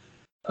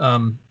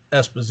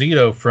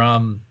Esposito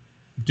from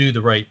Do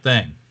the Right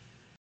Thing.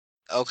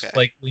 Okay.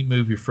 Spike Lee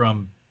movie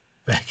from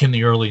back in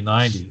the early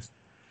 90s.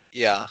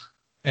 Yeah.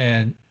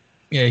 And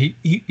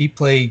he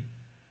played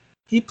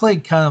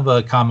kind of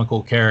a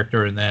comical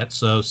character in that.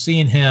 So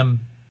seeing him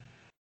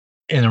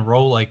in a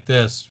role like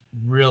this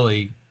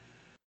really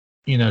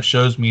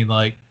shows me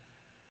like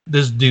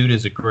this dude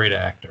is a great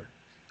actor.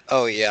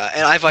 Oh yeah,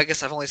 and I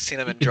guess I've only seen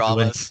him in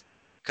dramas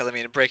because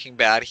in Breaking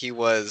Bad he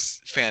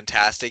was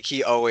fantastic.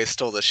 He always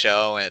stole the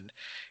show, and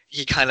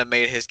he kind of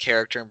made his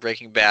character in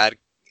Breaking Bad,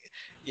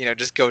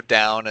 just go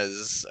down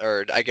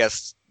or I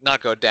guess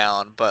not go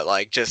down, but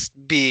like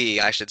just be,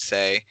 I should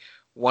say,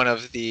 one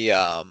of the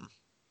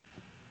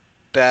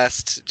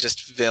best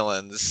just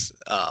villains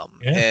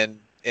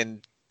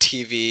in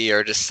TV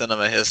or just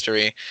cinema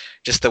history.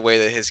 Just the way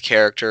that his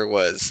character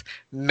was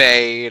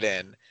made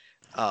and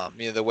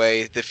the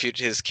way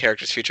his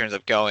character's future ends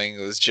up going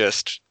was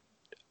just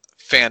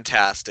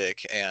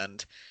fantastic.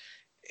 And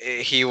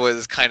he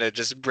was kind of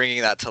just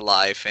bringing that to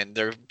life, and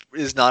there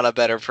is not a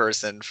better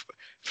person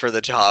for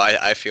the job.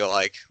 I feel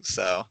like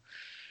so.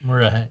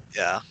 Right.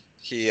 Yeah,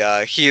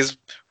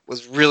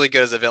 was really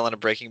good as a villain of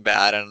Breaking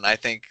Bad, and I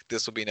think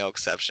this will be no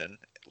exception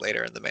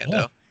later in the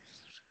Mando.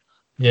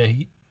 Yeah,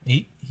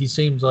 he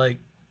seems like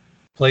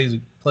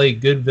play a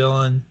good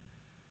villain,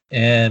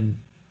 and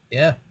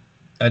yeah,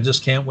 I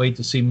just can't wait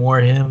to see more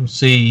of him,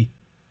 see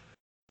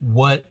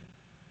what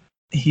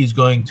he's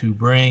going to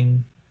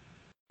bring,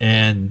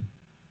 and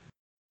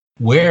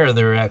where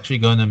they're actually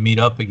going to meet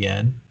up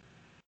again.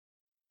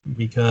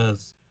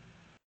 Because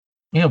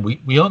yeah, we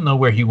don't know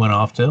where he went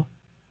off to.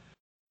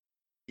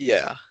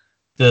 Yeah.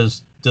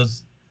 Does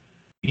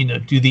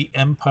do the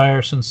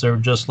Empire, since they're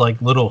just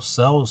like little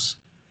cells,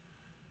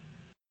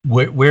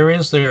 where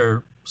is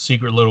their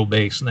secret little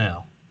base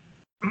now?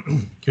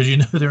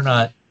 Because they're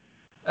not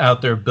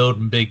out there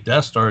building big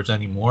Death Stars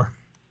anymore.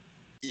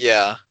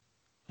 Yeah.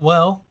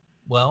 Well,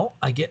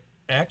 I guess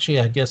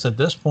at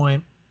this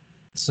point,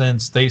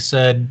 since they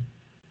said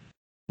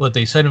what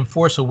they said in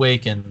Force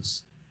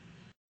Awakens,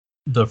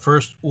 the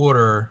First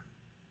Order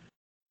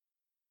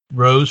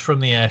rose from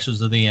the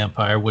ashes of the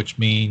Empire, which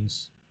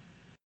means,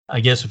 I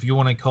guess if you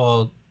want to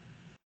call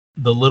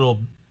the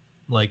little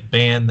like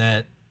band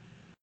that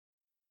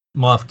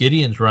Moff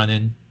Gideon's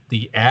running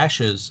the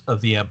ashes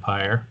of the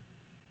Empire,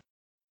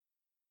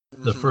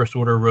 the First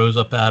Order rose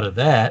up out of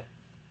that.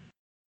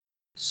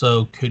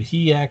 So could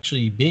he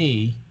actually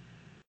be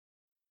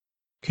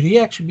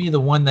the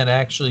one that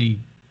actually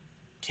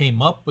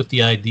came up with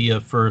the idea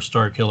for a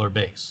Starkiller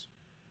base?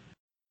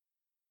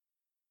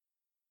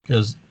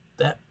 Because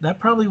that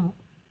probably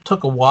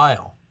took a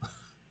while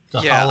to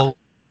hollow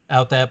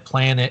out that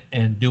planet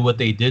and do what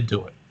they did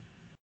to it.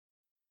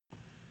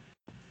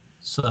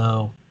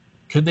 So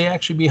could they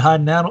actually be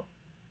hiding out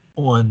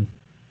on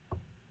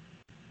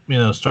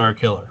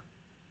Starkiller?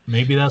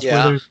 Maybe that's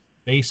where their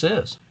base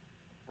is.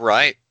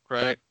 Right.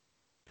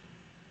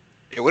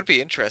 It would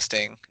be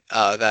interesting,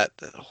 that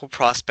the whole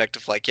prospect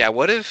of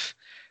what if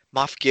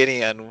Moff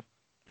Gideon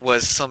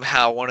was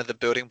somehow one of the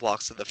building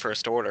blocks of the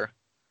First Order?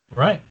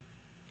 Right.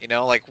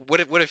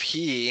 What if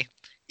he,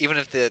 even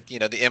if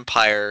the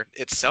Empire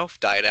itself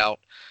died out,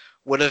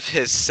 what if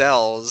his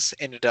cells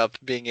ended up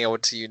being able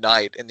to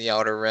unite in the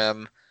Outer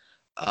Rim,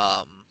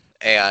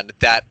 and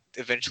that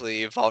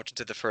eventually evolved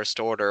into the First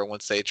Order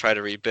once they try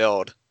to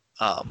rebuild?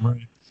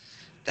 Right.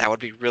 That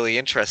would be really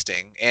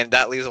interesting, and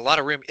that leaves a lot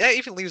of room. It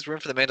even leaves room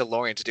for the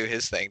Mandalorian to do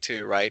his thing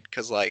too, right?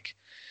 Because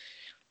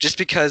just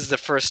because the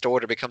First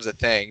Order becomes a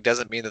thing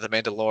doesn't mean that the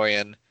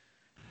Mandalorian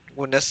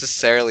will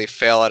necessarily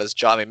fail at his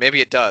job. I mean,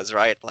 maybe it does,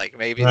 right?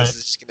 Maybe this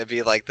is just going to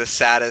be the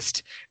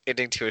saddest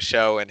ending to a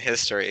show in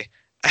history.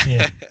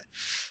 Yeah.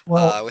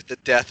 Well, with the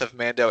death of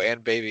Mando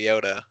and Baby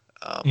Yoda.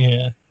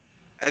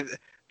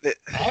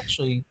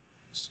 Actually,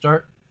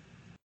 Starkiller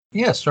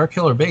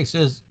Base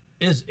is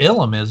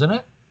Ilum, isn't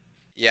it?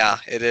 Yeah,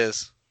 it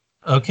is.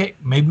 Okay,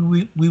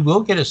 maybe we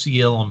will get to see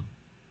Ilum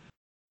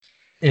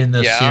in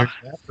this series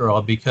after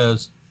all,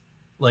 because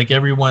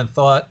everyone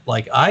thought,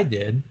 like I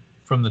did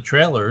from the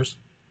trailers,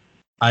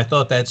 I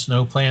thought that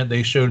snow planet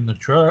they showed in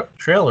the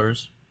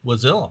trailers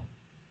was Ilum,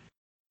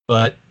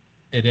 but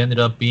it ended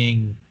up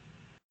being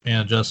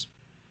just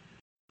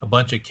a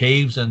bunch of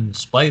caves and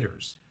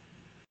spiders.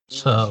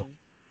 So,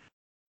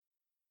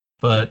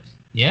 but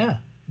yeah,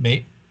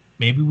 maybe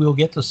we'll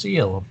get to see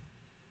Ilum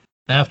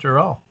after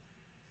all.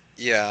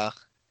 Yeah,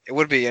 it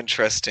would be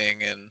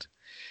interesting, and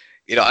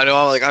I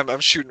know I'm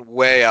shooting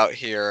way out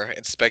here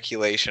in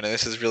speculation, and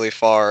this is really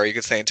far, you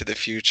could say, into the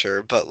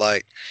future, but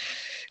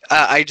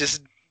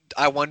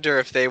I wonder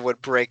if they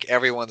would break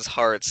everyone's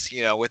hearts,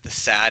 with the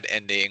sad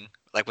ending,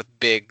 with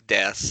big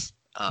deaths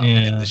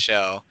in the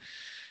show.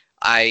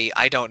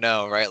 I don't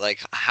know,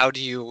 right? How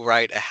do you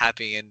write a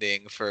happy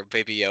ending for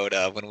Baby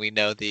Yoda when we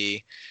know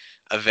the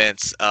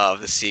events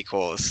of the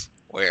sequels,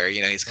 where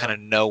he's kind of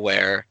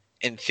nowhere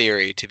in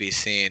theory to be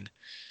seen?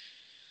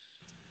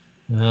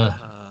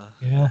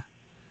 Yeah.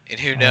 And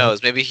who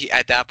knows? Maybe he,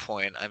 at that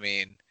point, I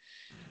mean,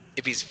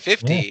 if he's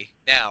 50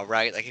 now,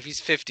 right? If he's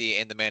 50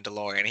 in The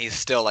Mandalorian, he's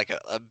still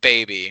a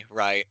baby,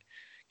 right?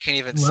 Can't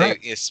even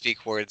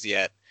speak words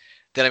yet.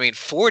 Then, I mean,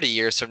 40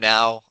 years from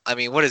now, I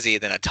mean, what is he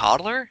then? A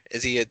toddler?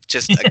 Is he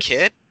just a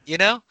kid?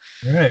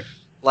 Right.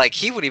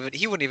 He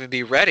wouldn't even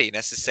be ready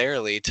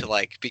necessarily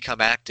to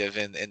become active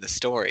in the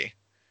story.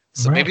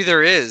 So maybe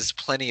there is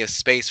plenty of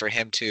space for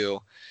him to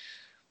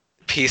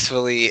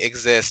peacefully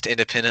exist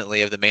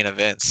independently of the main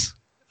events.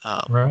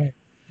 Right.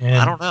 And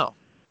I don't know.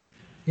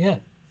 Yeah.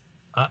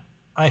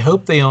 I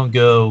hope they don't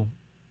go,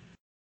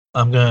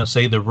 I'm going to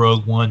say, the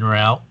Rogue One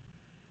route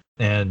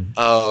and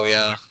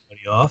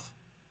everybody off.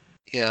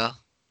 Yeah.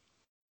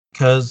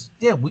 Because,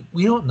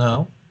 we don't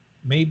know.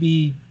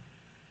 Maybe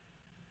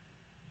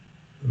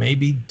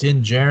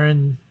Din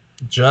Djarin,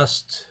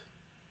 just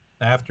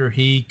after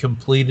he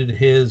completed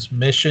his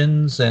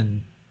missions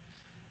and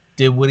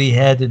did what he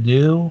had to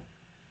do,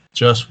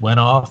 just went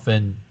off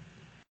and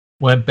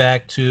went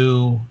back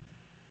to,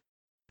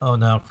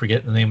 I'm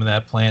forgetting the name of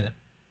that planet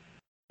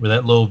where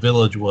that little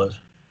village was.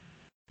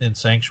 in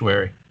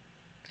Sanctuary,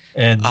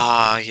 and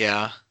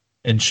Yeah.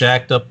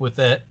 shacked up with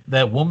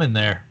that woman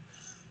there,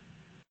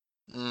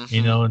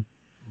 Mm-hmm. and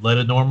led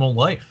a normal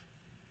life.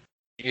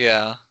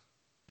 Yeah.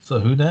 So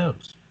who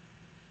knows?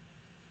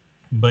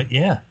 But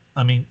yeah,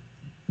 I mean,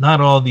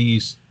 not all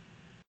these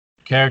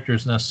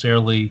characters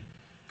necessarily,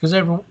 because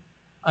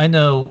I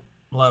know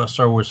a lot of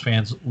Star Wars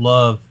fans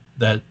love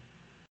that.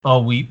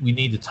 Oh, we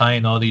need to tie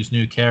in all these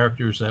new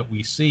characters that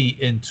we see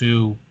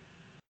into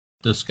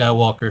the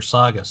Skywalker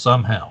saga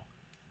somehow,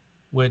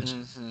 which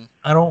Mm-hmm.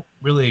 I don't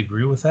really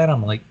agree with that.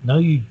 I'm like, no,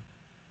 you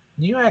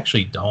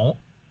actually don't.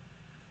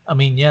 I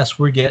mean, yes,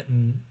 we're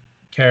getting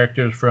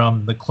characters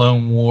from the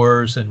Clone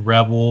Wars and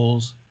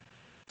Rebels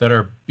that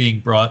are being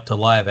brought to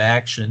live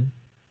action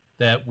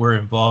that were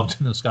involved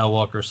in the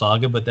Skywalker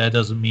saga, but that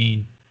doesn't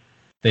mean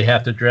they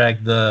have to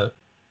drag the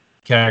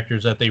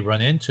characters that they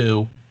run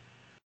into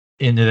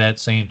that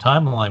same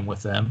timeline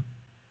with them.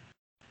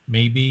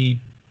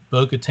 Maybe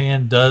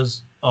Bo-Katan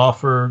does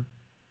offer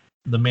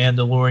the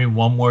Mandalorian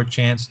one more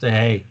chance to,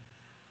 hey,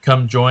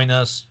 come join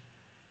us,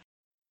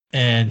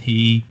 and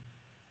he,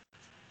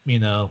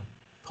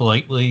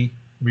 politely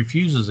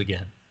refuses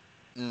again.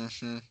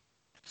 Mm-hmm.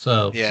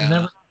 So you Yeah.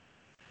 never.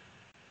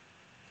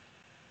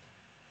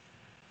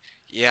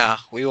 Yeah,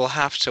 we will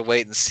have to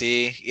wait and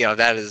see.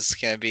 That is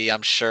going to be,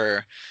 I'm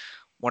sure,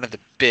 one of the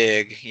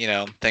big,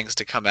 things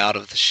to come out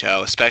of the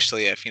show,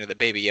 especially if, the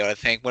Baby Yoda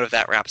thing. What if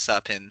that wraps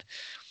up in,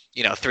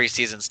 3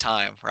 seasons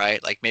time,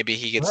 right? Like maybe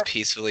he gets Right.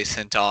 peacefully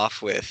sent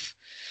off with,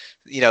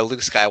 Luke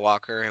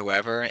Skywalker,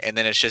 whoever, and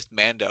then it's just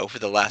Mando for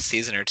the last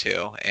season or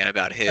two, and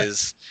about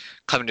his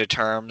coming to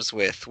terms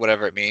with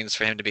whatever it means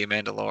for him to be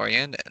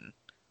Mandalorian and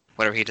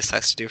whatever he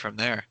decides to do from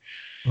there.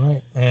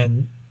 Right.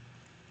 And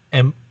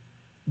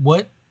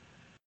what,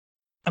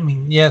 I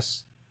mean,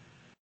 yes,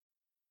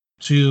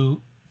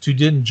 to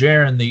Din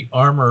Djarin, the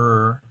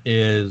armorer,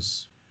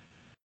 is,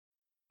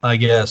 I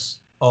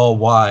guess, all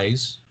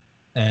wise,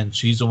 and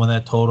she's the one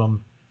that told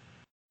him,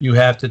 you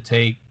have to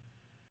take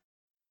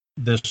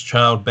this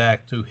child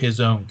back to his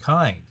own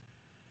kind.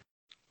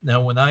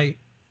 Now, when I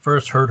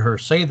first heard her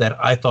say that,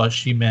 I thought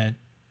she meant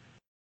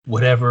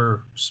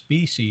whatever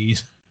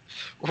species.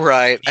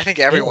 Right. I think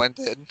everyone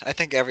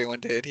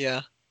did.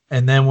 Yeah.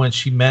 And then when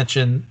she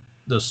mentioned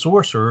the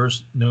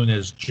sorcerers known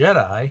as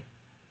Jedi,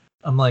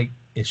 I'm like,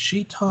 is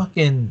she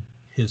talking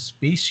his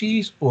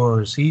species,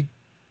 or is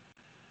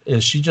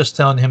she just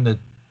telling him to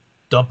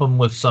dump him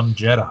with some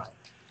Jedi?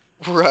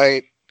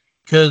 Right.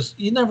 Because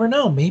you never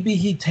know. Maybe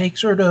he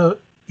takes her to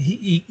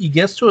he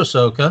gets to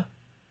Ahsoka,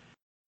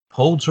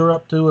 holds her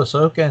up to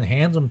Ahsoka, and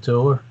hands him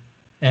to her,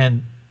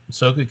 and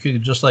Ahsoka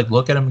could just like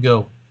look at him and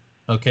go,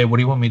 "Okay, what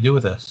do you want me to do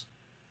with this?"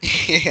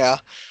 Yeah.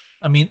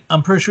 I mean,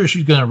 I'm pretty sure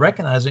she's going to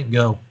recognize it and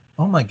go,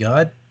 "Oh my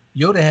God,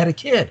 Yoda had a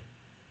kid."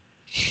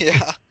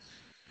 Yeah.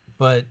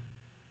 But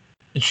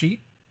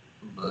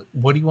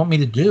what do you want me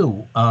to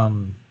do?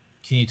 Can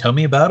you tell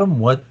me about him?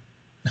 What,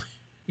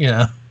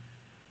 Yeah.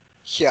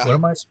 what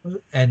am I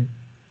supposed? And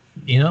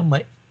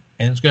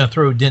and it's going to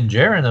throw Din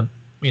Djarin,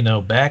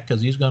 back,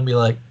 because he's going to be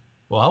like,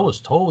 well, I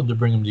was told to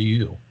bring him to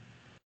you.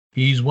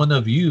 He's one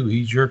of you.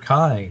 He's your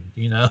kind.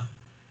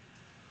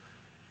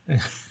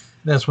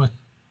 That's when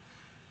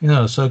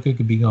Ahsoka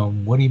could be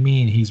going, what do you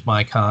mean he's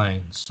my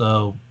kind?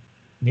 So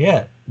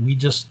yeah, we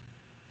just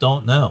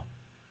don't know.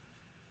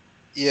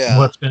 Yeah.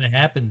 What's going to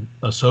happen?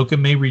 Ahsoka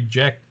may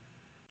reject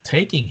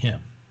taking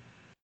him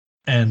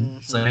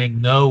and saying,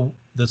 no,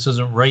 this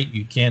isn't right.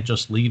 You can't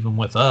just leave him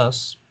with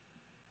us.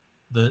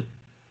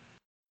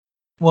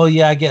 Well,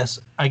 yeah, I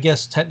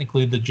guess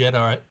technically the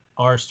Jedi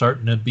are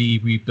starting to be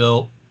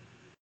rebuilt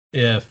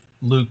if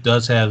Luke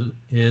does have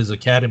his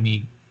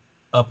academy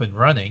up and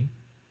running.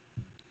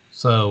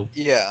 So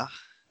yeah.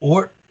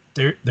 Or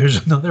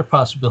there's another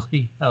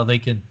possibility how they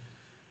can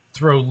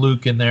throw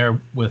Luke in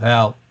there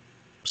without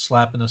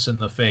slapping us in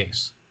the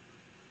face.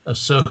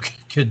 Ahsoka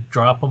could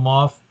drop him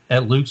off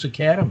at Luke's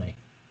academy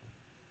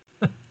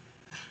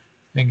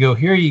and go,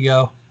 here you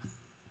go.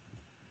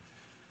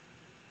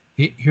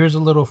 Here's a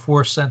little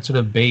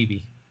force-sensitive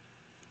baby.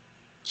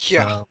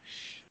 Yeah.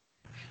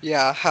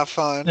 Yeah, have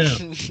fun.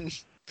 Yeah.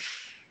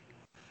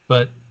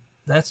 But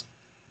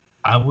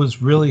I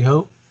was really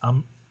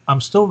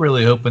I'm still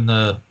really hoping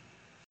that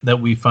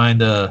we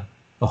find a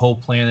whole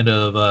planet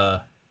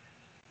of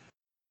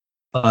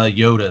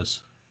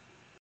Yodas,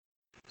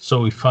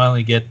 so we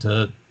finally get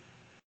to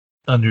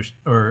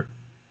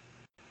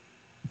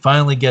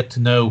finally get to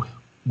know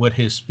what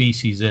his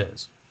species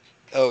is.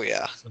 Oh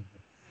yeah.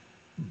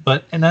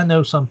 And I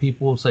know some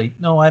people will say,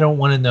 no, I don't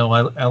want to know.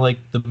 I like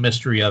the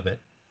mystery of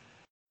it.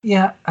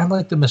 Yeah, I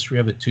like the mystery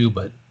of it too,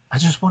 but I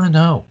just want to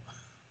know.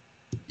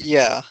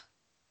 Yeah.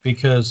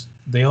 Because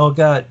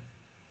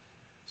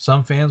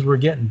some fans were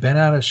getting bent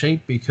out of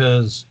shape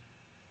because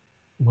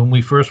when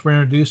we first were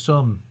introduced to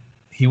him,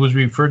 he was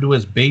referred to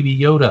as Baby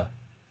Yoda.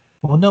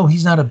 Well, no,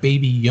 he's not a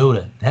Baby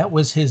Yoda. That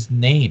was his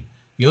name.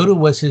 Yoda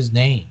was his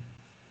name.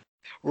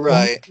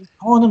 Right. We're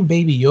calling him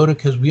Baby Yoda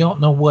because we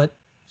don't know what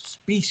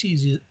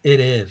species it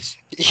is.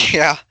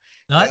 Yeah.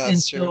 Not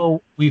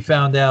until we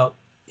found out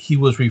he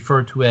was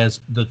referred to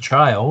as the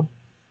child,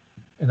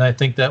 and I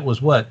think that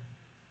was what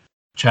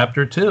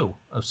chapter 2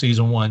 of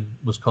season 1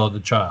 was called the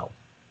child.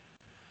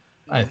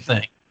 I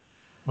think,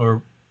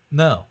 or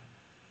no,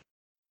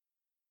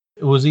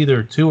 it was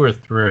either 2 or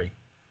 3,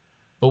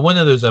 but one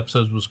of those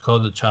episodes was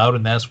called the child,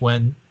 and that's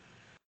when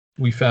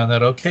we found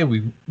out, okay,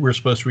 we're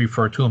supposed to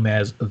refer to him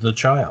as the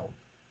child.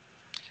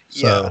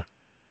 So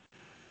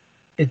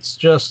it's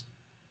just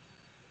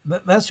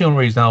that's the only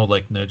reason I would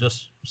like to know,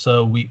 just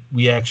so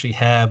we actually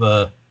have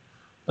a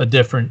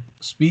different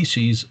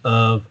species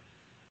of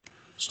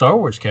Star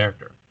Wars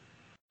character,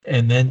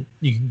 and then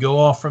you can go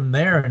off from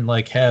there and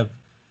like have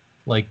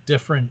like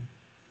different,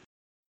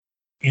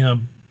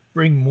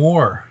 bring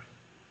more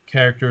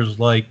characters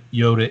like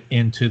Yoda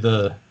into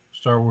the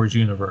Star Wars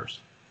universe.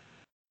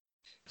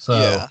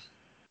 So,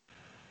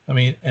 I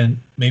mean,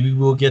 and maybe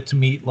we'll get to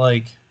meet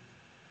like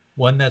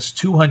one that's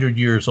 200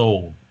 years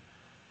old.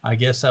 I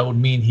guess that would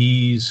mean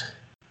he's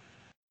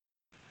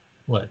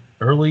what,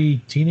 early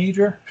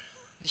teenager?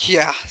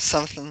 Yeah,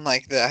 something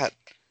like that.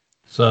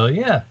 So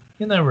yeah,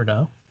 you never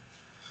know.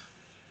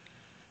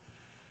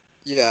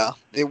 Yeah,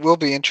 it will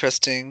be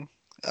interesting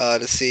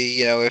to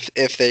see,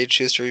 if they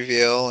choose to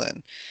reveal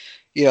and,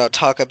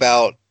 talk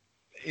about,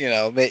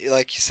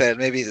 like you said,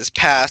 maybe this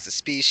past, the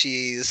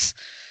species,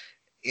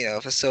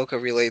 if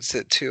Ahsoka relates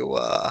it to,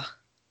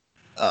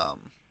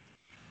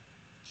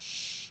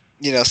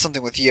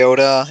 something with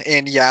Yoda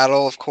and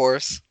Yaddle, of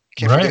course.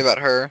 Can't forget about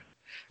her.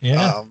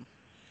 Yeah.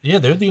 Yeah,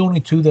 they're the only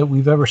two that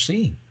we've ever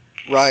seen.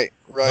 Right.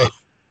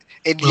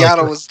 And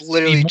Yaddle was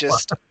literally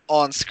just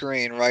on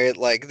screen, right?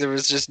 Like, there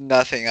was just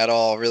nothing at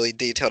all really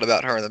detailed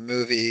about her in the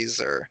movies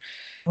or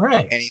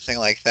anything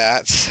like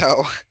that.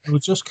 So it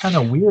was just kind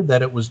of weird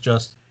that it was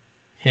just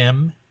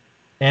him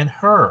and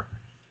her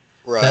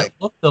that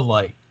looked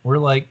alike. We're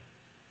like,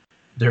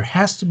 there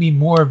has to be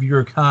more of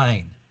your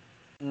kind.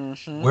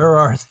 Mm-hmm. Where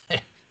are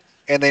they?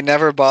 And they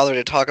never bothered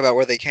to talk about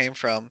where they came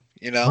from,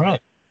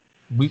 Right.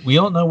 We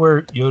don't know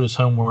where Yoda's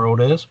home world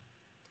is.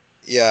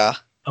 Yeah.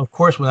 Of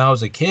course, when I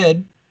was a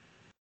kid,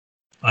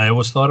 I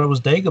always thought it was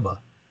Dagobah,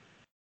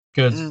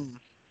 because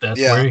that's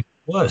where he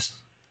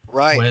was.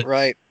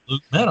 Right.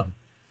 Luke met him.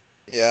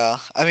 Yeah,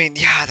 I mean,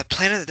 the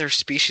planet that their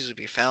species would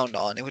be found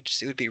on, it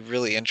would be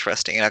really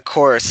interesting. And of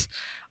course,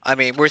 I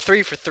mean, we're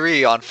 3 for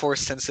 3 on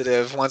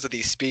force-sensitive ones of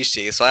these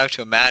species, so I have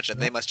to imagine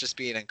they must just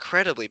be an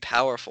incredibly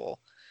powerful.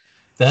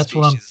 That's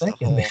what I'm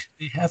thinking.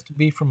 They have to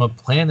be from a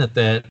planet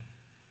that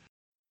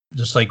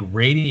just like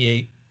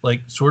radiate,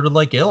 like sort of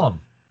like Ilum,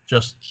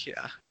 just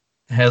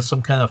has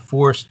some kind of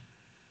force.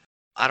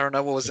 I don't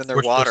know what was in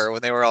their water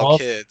when they were all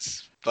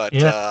kids, but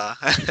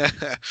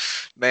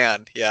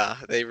man,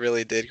 they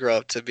really did grow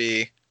up to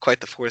be quite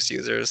the force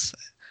users.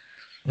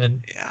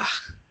 And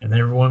and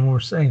everyone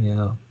was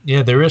saying,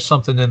 there is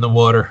something in the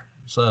water.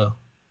 So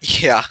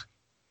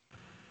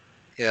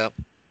But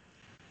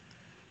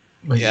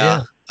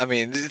I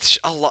mean, it's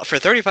a lot for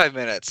 35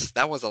 minutes.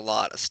 That was a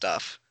lot of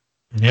stuff.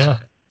 Yeah.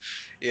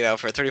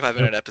 For a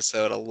 35-minute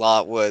episode, a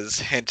lot was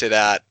hinted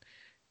at,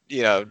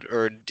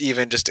 or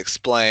even just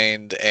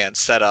explained and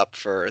set up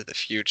for the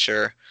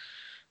future.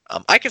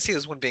 I can see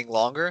this one being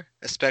longer,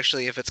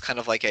 especially if it's kind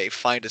of like a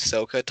Find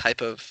Ahsoka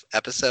type of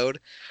episode.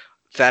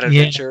 That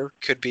adventure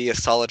could be a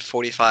solid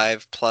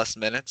 45 plus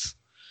minutes.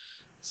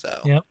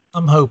 So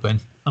I'm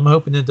hoping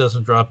it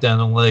doesn't drop down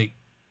to like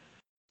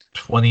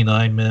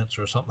 29 minutes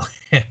or something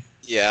like that.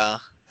 Yeah,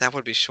 that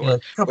would be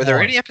short. Were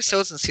there any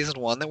episodes in season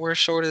 1 that were as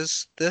short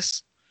as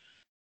this?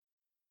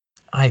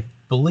 I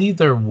believe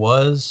there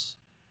was.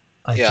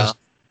 I just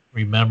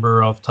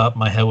remember off the top of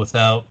my head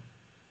without,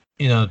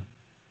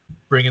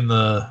 bringing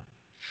the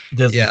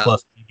Disney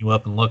Plus menu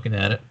up and looking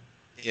at it.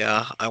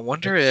 Yeah, I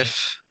wonder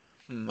if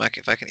I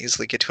can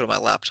easily get to it on my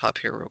laptop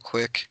here real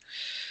quick.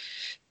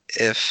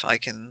 If I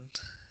can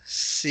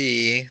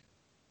see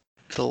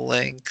the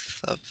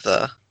length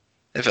of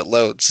if it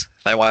loads,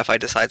 if my Wi-Fi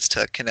decides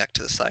to connect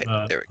to the site.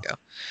 There we go.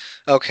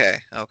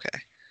 Okay.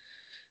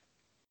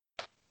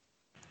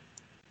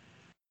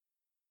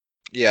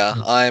 Yeah,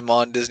 I'm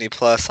on Disney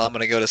Plus. I'm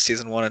gonna go to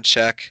season 1 and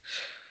check.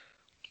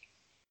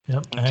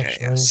 Yep.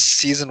 Okay.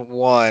 Season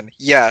 1.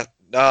 Yeah.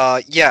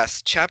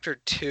 Yes. Chapter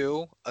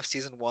 2 of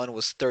season 1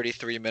 was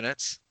 33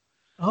 minutes.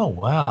 Oh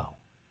wow.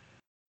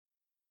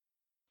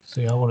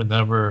 See, I would have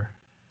never.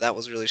 That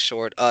was really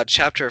short.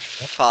 Chapter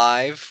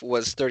 5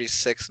 was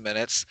 36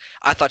 minutes.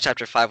 I thought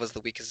Chapter 5 was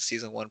the weakest of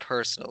season 1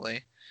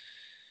 personally.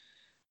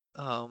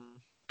 But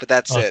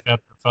that's it.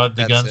 Chapter 5,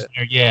 the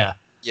gunslinger. Yeah.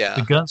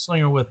 The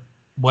gunslinger with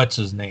what's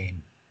his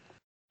name?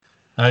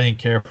 I didn't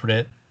care for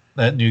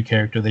that new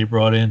character they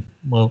brought in.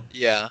 Well,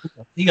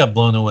 he got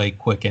blown away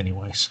quick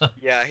anyway. So.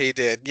 Yeah, he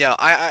did. Yeah,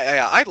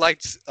 I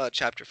liked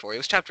Chapter 4. It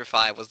was Chapter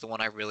 5 was the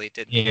one I really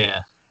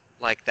didn't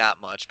like that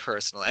much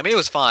personally. I mean, it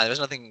was fine. There's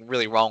nothing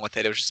really wrong with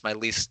it. It was just my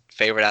least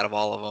favorite out of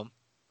all of them.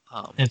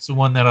 It's the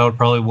one that I would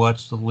probably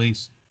watch the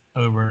least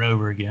over and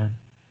over again.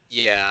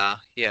 Yeah.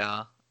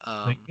 The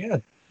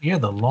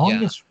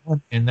longest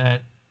one in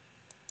that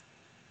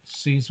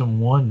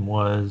season 1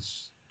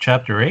 was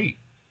Chapter 8.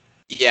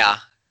 Yeah,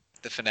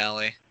 the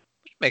finale.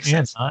 Makes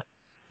Yeah, sense.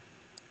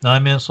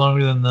 9 minutes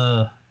longer than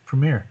the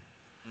premiere.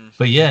 Mhm.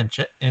 But yeah,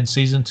 in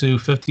season 2,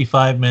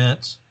 55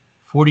 minutes,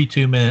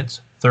 42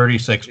 minutes,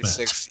 36 minutes.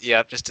 36.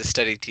 Yep, just a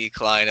steady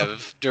decline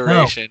of No,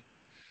 duration.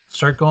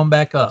 start going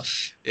back up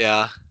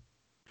Yeah.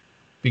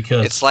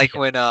 because It's like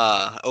when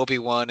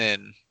Obi-Wan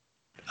and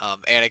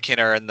Anakin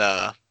are in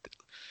the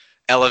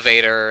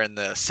elevator in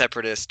the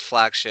Separatist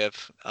flagship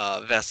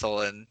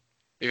vessel in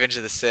Revenge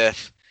of the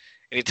Sith,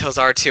 and he tells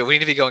R2, "We need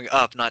to be going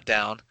up, not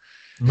down."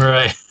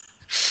 right.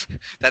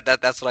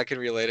 That's what I can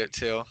relate it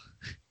to.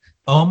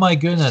 Oh my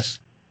goodness!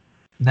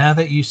 Now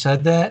that you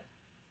said that,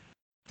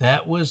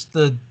 that was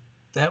the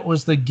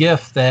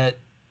gift that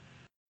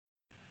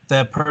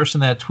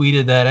person that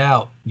tweeted that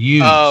out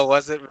used. Oh,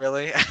 was it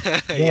really?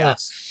 Yeah.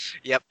 Yes.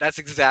 Yep, that's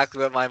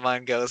exactly what my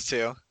mind goes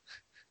to.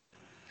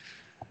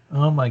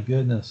 Oh my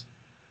goodness.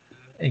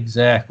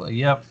 Exactly.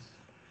 Yep.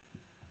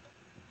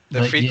 The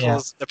But yeah.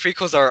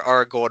 prequels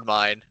are a gold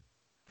mine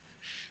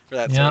for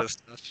that sort Yeah. of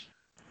stuff.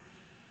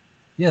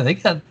 Yeah, they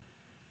got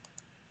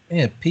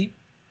Pete.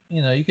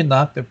 You can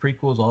knock the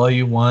prequels all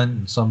you want,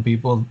 and some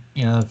people,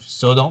 if you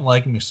still don't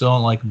like them, you still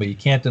don't like them, but you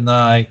can't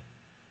deny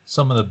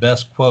some of the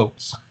best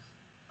quotes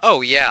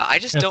Oh yeah, I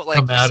just that don't like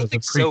come there's out of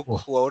the something so prequel.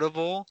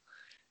 quotable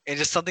and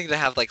just something to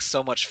have like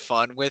so much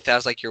fun with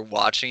as like you're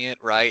watching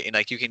it, right? And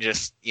like you can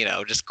just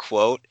just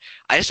quote.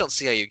 I just don't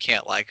see how you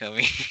can't like them.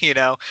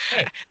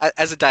 Right.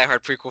 As a diehard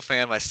prequel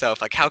fan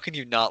myself, like how can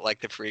you not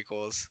like the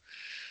prequels?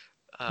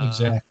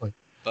 Exactly.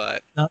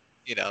 But Now,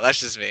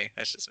 that's just me.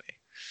 That's just me.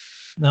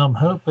 now I'm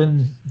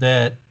hoping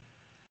that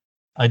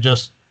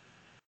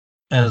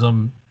as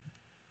I'm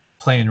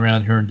playing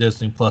around here in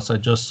Disney Plus, I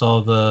just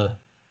saw the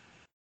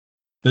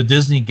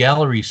Disney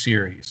Gallery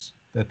series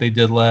that they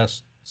did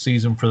last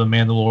season for The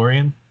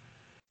Mandalorian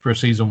for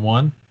season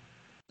 1.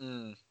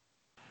 Mm.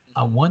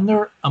 I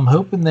wonder. I'm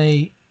hoping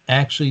they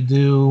actually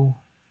do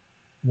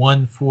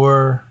one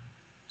for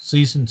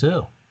season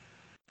 2.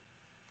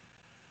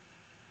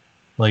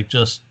 Like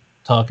just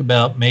talk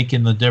about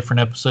making the different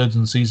episodes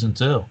in season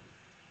 2.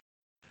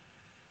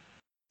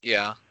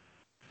 Yeah.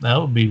 That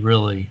would be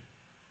really,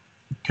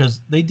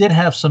 because they did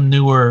have some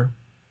newer.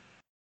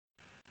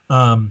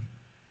 I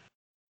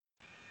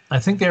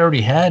think they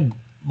already had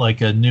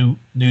like a new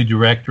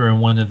director in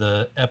one of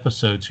the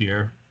episodes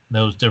here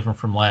that was different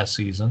from last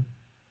season.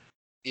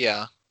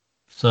 Yeah.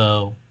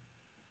 So,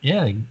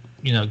 yeah,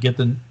 get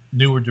the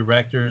newer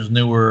directors,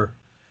 newer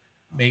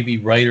maybe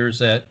writers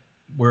that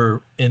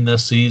were in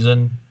this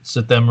season,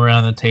 sit them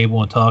around the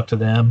table and talk to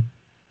them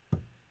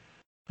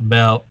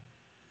about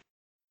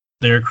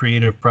their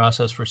creative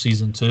process for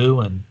season 2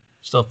 and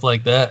stuff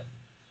like that.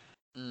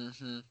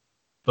 Mm-hmm.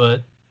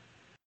 But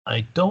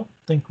I don't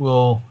think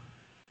we'll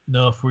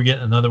know if we're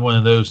getting another one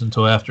of those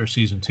until after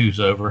season 2's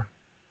over.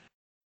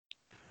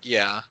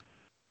 Yeah.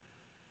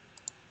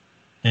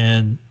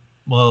 And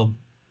well,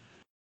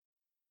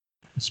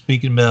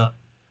 speaking about,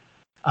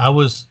 I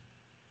was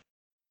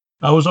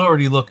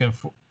already looking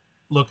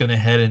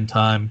ahead in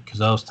time, because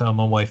I was telling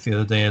my wife the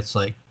other day, it's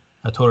like,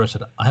 I told her, I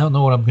said, I don't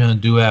know what I'm going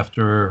to do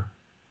after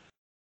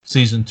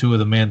season 2 of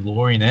The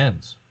Mandalorian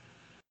ends.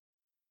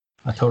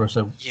 I told her, I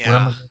said, what am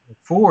I going to look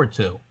forward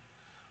to?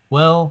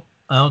 Well,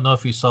 I don't know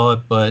if you saw it,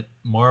 but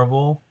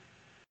Marvel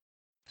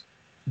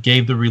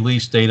gave the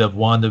release date of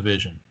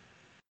WandaVision.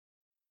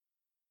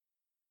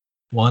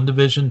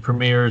 WandaVision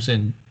premieres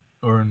in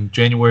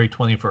January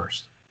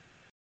 21st.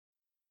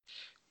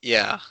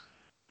 Yeah.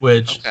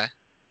 Which, okay.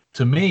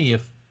 To me,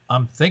 if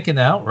I'm thinking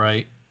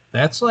outright,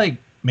 that's like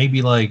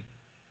maybe like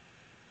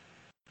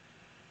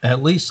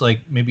at least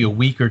like maybe a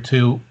week or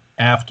two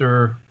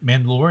after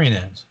Mandalorian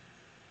ends.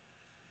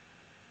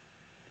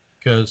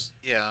 Because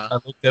Yeah. I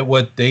looked at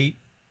what day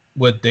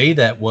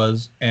that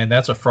was, and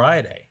that's a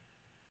Friday.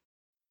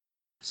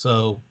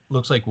 So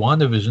looks like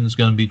WandaVision is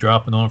going to be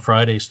dropping on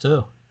Fridays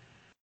too.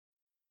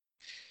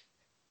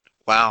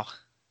 Wow.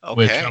 Okay.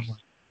 Which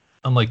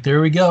I'm like, there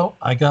we go.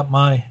 I got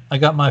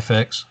my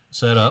fix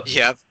set up.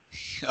 Yep.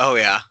 Oh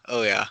yeah.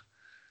 Oh yeah.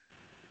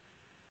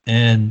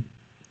 And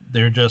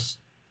they're just,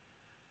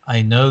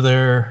 I'm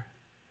not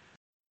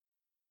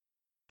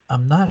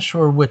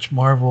sure which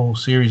Marvel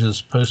series is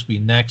supposed to be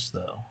next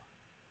though.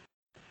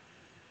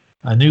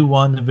 I knew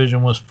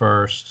WandaVision was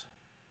first.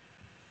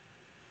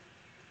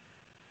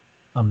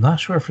 I'm not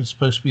sure if it's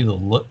supposed to be the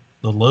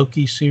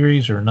Loki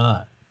series or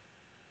not.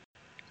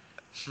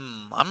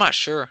 I'm not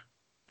sure.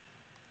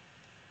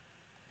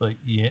 But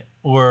yeah,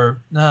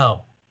 or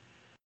no.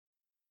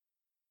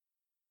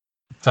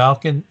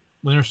 Falcon,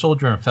 Winter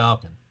Soldier and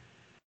Falcon.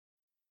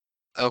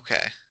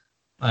 Okay.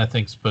 I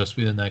think it's supposed to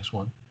be the next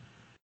one.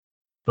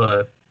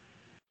 But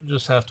we'll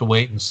just have to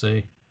wait and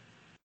see.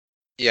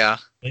 Yeah.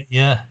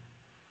 Yeah.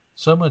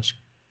 So much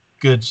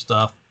good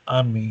stuff.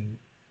 I mean,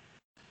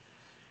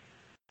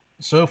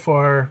 so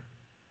far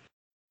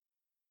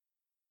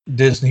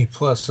Disney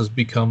Plus has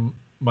become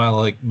my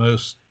like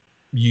most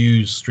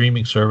used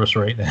streaming service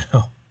right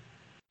now.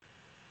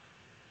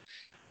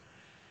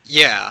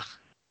 Yeah.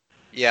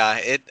 Yeah.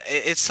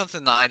 It's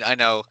something that I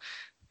know.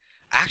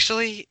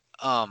 Actually,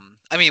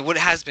 I mean, what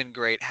has been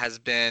great has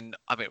been,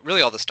 I mean,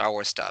 really all the Star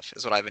Wars stuff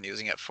is what I've been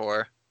using it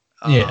for.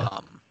 Yeah.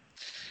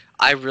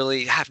 I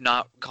really have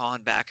not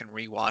gone back and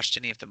rewatched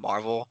any of the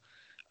Marvel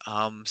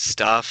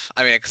stuff.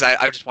 I mean, because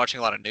I'm just watching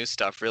a lot of new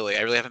stuff, really.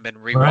 I really haven't been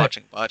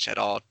rewatching much at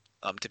all,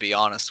 to be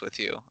honest with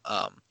you.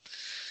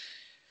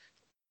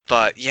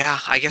 But yeah,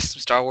 I guess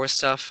some Star Wars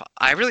stuff.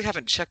 I really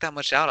haven't checked that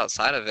much out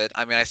outside of it.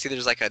 I mean, I see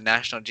there's like a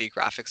National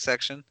Geographic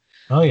section.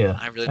 Oh yeah.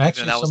 I really didn't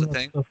even know that was a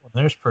thing. Stuff on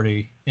there's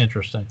pretty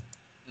interesting.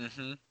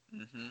 Mm-hmm.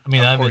 Mm-hmm. I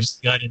mean, I haven't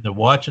got into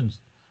watching.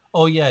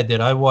 Oh yeah, I did.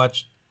 I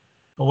watched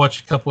a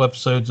couple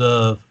episodes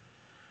of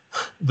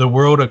The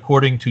World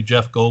According to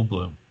Jeff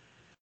Goldblum.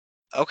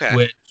 Okay.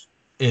 Which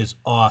is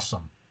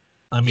awesome.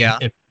 I mean,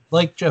 if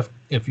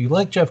you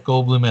like Jeff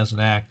Goldblum as an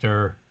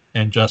actor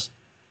and just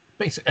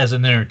basically as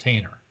an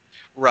entertainer.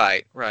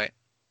 Right, right.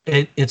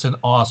 It's an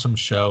awesome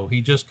show.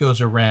 He just goes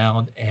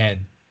around,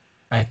 and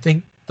I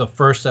think the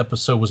first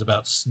episode was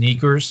about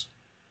sneakers.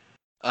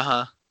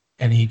 Uh-huh.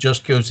 And he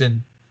just goes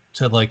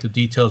into like the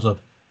details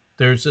of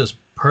there's this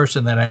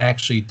person that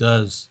actually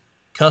does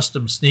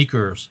custom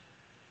sneakers,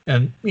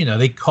 and you know,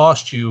 they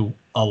cost you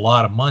a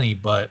lot of money,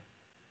 but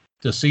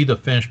to see the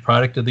finished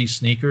product of these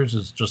sneakers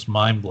is just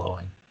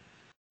mind-blowing.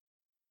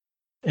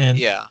 And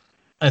yeah,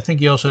 I think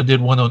he also did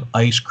one on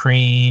ice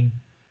cream,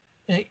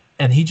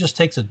 and he just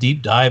takes a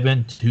deep dive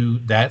into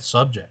that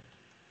subject.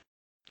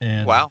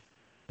 And wow,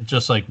 it's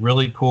just like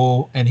really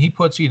cool. And he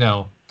puts, you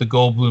know, the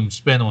Goldblum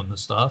spin on the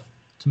stuff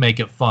to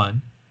make it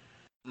fun.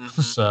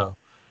 Mm-hmm. So,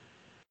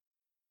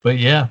 but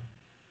yeah,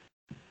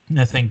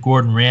 I think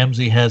Gordon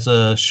Ramsay has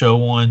a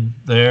show on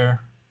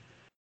there,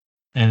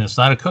 and it's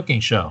not a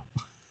cooking show.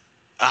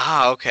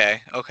 Ah,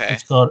 okay, okay.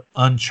 It's called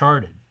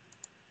Uncharted.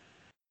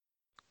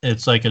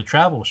 It's like a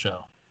travel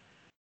show.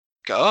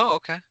 Oh,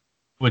 okay.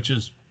 Which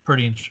is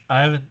pretty.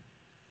 I haven't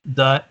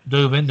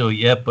dove into it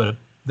yet, but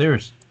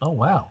there's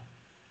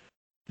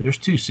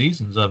 2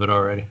 seasons of it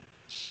already.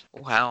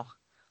 Wow.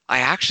 I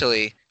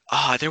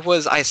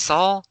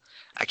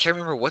can't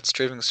remember what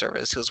streaming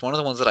service. It was one of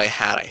the ones that I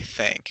had, I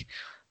think.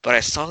 But I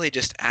saw they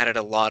just added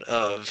a lot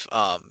of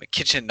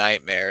Kitchen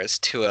Nightmares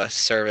to a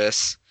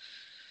service.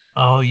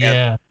 Oh,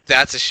 yeah. And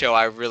that's a show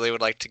I really would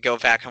like to go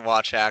back and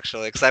watch,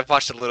 actually, because I've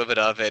watched a little bit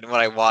of it, and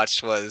what I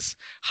watched was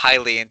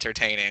highly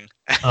entertaining.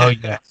 Oh,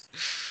 yeah.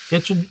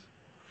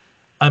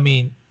 I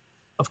mean,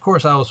 of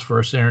course, I was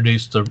first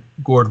introduced to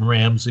Gordon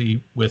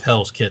Ramsay with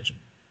Hell's Kitchen.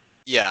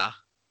 Yeah.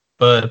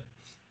 But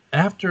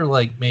after,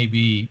 like,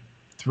 maybe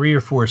 3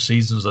 or 4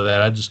 seasons of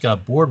that, I just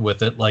got bored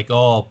with it, like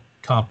all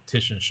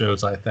competition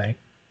shows, I think.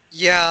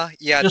 Yeah.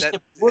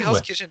 Hell's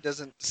Kitchen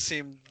doesn't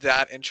seem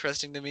that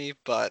interesting to me,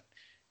 but...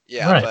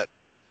 yeah, right. But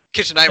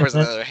Kitchen Nightmares,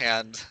 on the other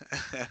hand.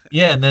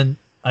 Yeah, and then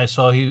I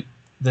saw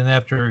then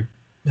after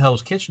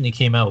Hell's Kitchen, he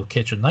came out with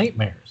Kitchen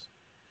Nightmares.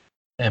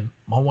 And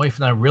my wife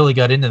and I really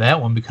got into that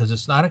one because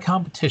it's not a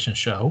competition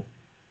show.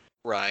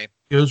 Right.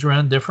 It goes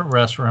around different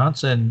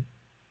restaurants, and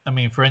I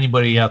mean, for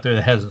anybody out there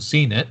that hasn't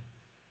seen it,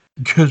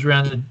 it goes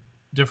around to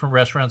different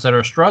restaurants that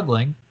are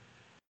struggling.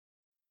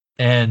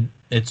 And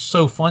it's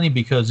so funny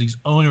because these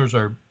owners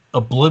are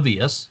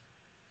oblivious.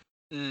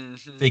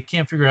 Mm-hmm. They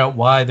can't figure out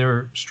why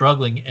they're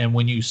struggling, and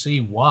when you see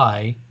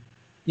why,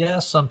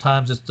 yes,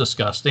 sometimes it's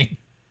disgusting.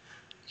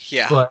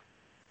 Yeah. But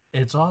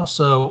it's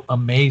also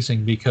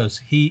amazing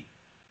because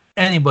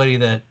anybody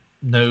that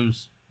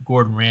knows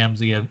Gordon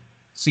Ramsay and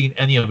seen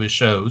any of his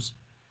shows,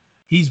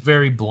 he's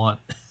very blunt.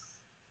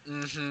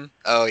 Mm-hmm.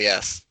 Oh,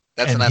 yes.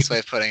 That's a nice way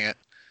of putting it.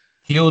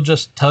 He'll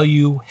just tell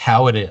you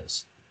how it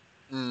is.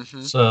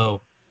 Mm-hmm. So,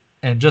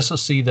 and just to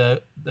see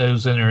that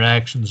those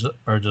interactions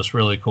are just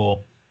really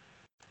cool.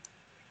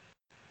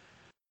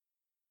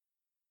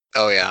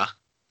 Oh, yeah.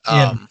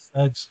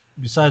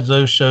 Besides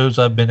those shows,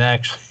 I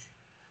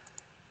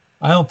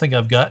don't think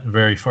I've gotten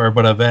very far,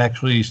 but I've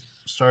actually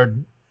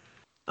started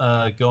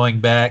going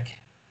back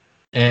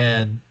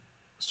and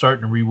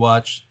starting to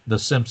rewatch The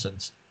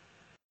Simpsons.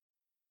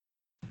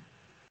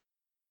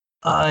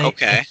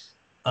 Okay.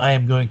 I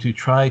am going to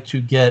try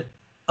to get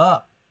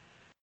up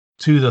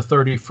to the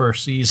 31st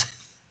season.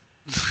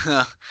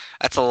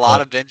 That's a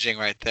lot of binging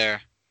right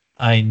there.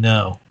 I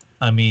know.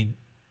 I mean,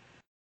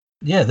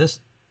 yeah,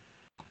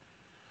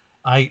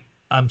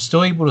 I'm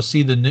still able to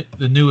see the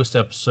newest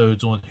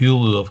episodes on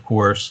Hulu, of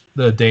course,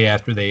 the day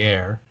after they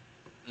air.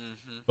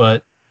 Mm-hmm.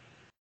 But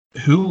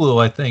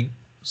Hulu, I think,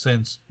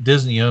 since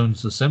Disney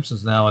owns The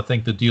Simpsons now, I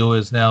think the deal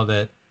is now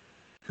that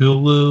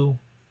Hulu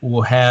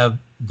will have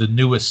the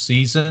newest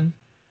season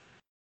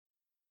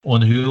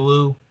on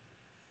Hulu.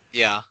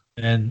 Yeah.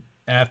 And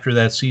after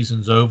that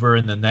season's over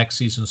and the next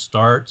season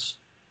starts,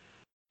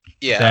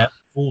 that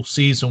full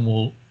season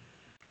will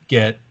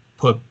get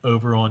put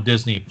over on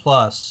Disney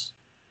Plus.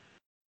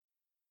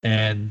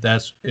 And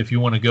that's, if you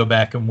want to go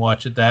back and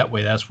watch it that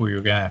way, that's where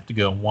you're going to have to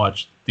go and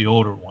watch the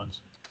older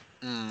ones.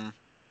 Mm.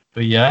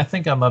 But yeah, I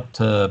think I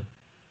got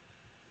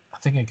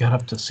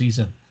up to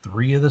season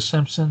 3 of The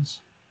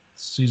Simpsons.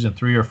 Season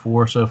 3 or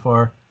 4 so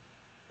far.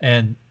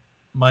 And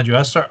mind you,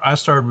 I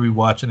started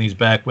rewatching these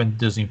back when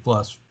Disney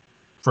Plus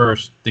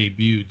first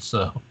debuted,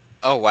 so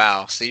Oh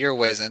wow, so you're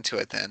ways into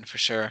it then, for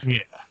sure. Yeah.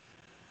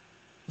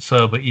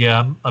 So, but yeah,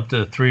 I'm up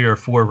to 3 or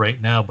 4 right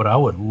now. But I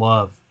would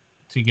love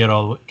to get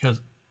all the way,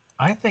 because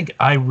I think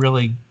I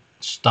really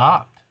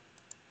stopped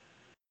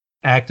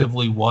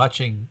actively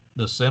watching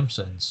The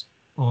Simpsons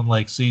on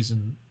like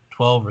season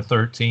 12 or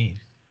 13.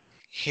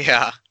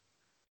 Yeah.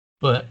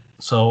 But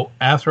so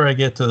after I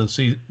get to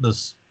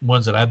the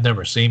ones that I've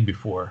never seen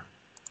before,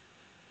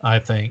 I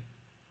think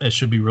it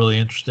should be really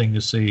interesting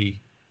to see.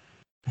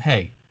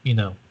 Hey,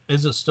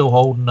 is it still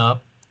holding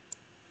up?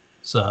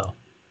 So,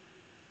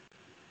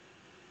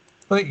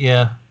 but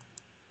yeah,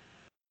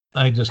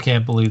 I just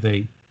can't believe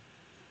they.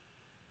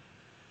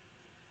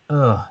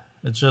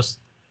 It's just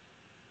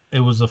it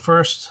was the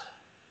first.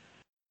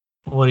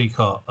 What do you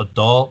call it,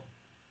 adult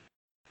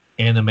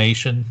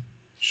animation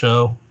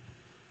show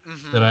that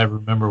Hmm. I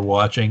remember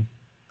watching,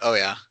 Oh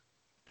yeah.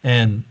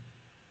 and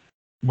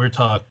we're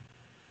talking.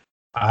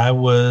 I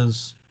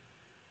was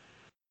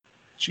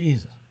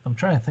Jesus. I'm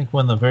trying to think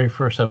when the very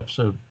first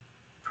episode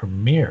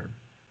premiered,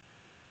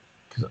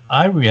 because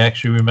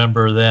actually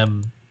remember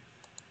them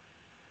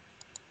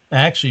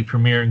actually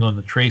premiering on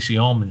the Tracy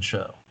Ullman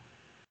show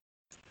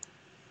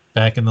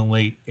back in the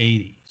late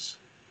 '80s.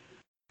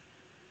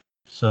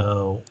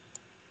 So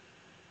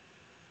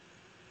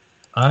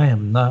I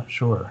am not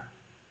sure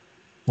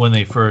when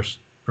they first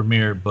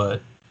premiered,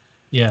 but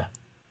yeah,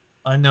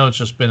 I know it's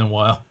just been a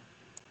while.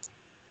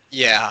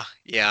 Yeah,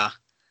 yeah.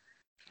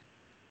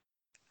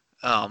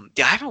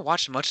 Yeah, I haven't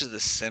watched much of The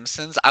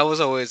Simpsons. I was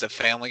always a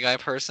Family Guy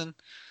person.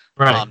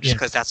 Right. Just Yeah.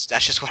 because that's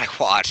just what I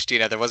watched.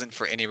 There wasn't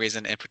for any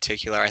reason in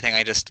particular. I think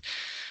I just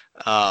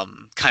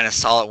kind of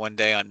saw it one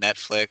day on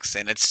Netflix,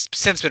 and it's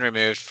since been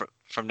removed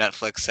from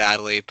Netflix,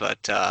 sadly.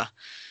 But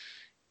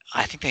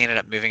I think they ended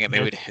up moving it Yeah.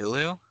 maybe to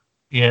Hulu.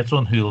 Yeah, it's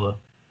on Hulu.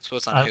 So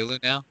it's on I,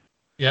 Hulu now.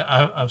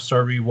 yeah, I've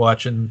started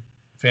rewatching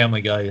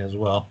Family Guy as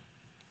well.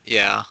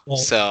 Yeah. Well,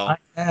 So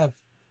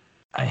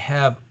I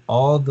have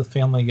all the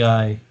Family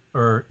Guy,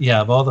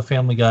 of all the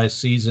Family Guy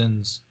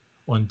seasons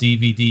on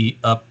DVD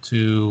up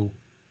to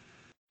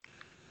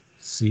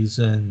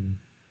season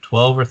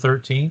 12 or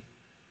 13.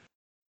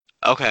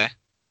 okay.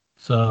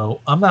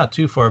 So I'm not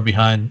too far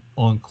behind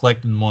on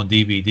collecting them on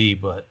DVD,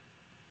 but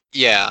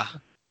Yeah.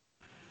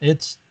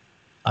 it's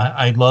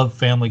I love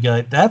Family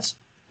Guy. That's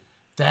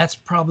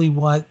probably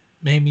what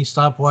made me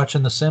stop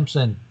watching The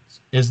Simpsons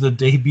is the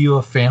debut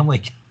of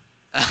Family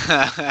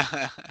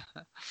Guy,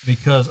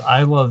 because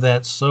I love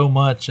that so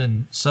much,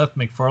 and Seth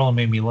MacFarlane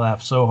made me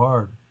laugh so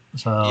hard.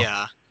 So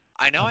Yeah.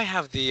 I know I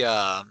have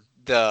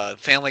the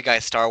Family Guy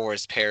Star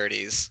Wars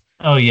parodies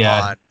oh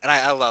yeah, on, and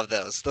I love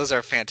those. Those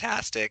are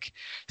fantastic.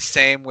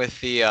 Same with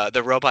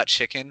the Robot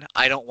Chicken.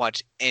 I don't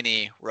watch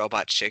any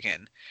Robot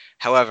Chicken.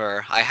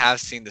 However, I have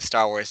seen the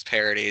Star Wars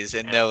parodies,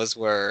 and those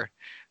were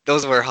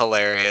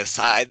hilarious.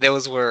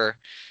 Those were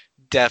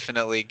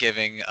definitely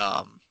giving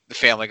the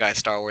Family Guy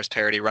Star Wars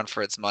parody run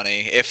for its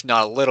money, if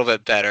not a little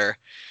bit better.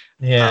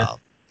 yeah, Um,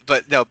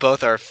 but no,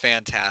 both are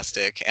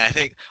fantastic, and I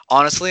think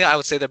honestly, I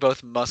would say they're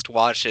both must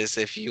watches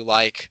if you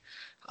like,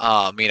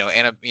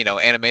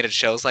 animated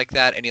shows like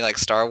that, and you like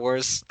Star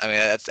Wars. I mean,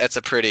 that's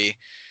a pretty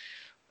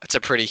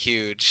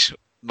huge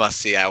must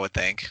see, I would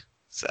think.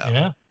 So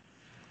yeah,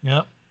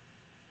 yep,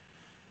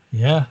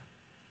 yeah,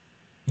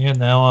 yeah.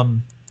 Now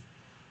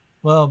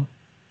well,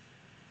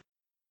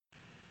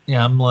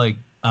 yeah, I'm like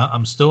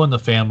I'm still in the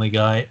Family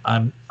Guy.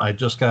 I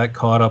just got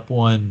caught up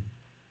on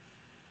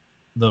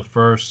the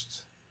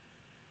first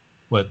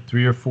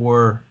 3 or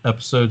 4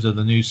 episodes of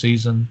the new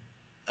season.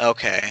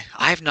 okay,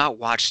 I have not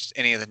watched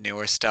any of the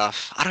newer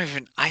stuff. I don't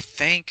even. I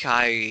think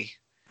I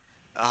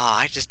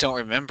just don't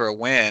remember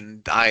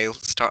when I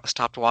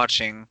stopped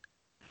watching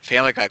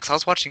Family Guy because I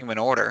was watching them in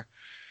order.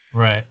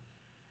 Right.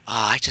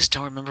 I just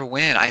don't remember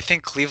when. I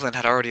think Cleveland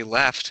had already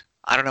left.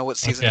 I don't know what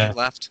season he Okay.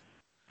 left.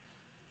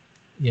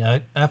 Yeah,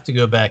 I have to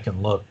go back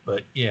and look,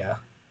 but yeah.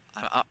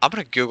 I'm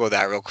gonna Google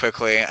that real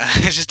quickly.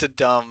 It's just a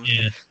dumb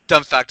Yeah.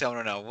 fact I want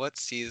to know. What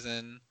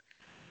season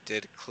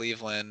did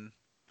Cleveland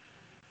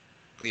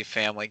leave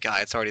Family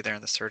Guy? It's already there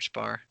in the search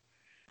bar.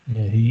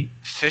 Yeah, he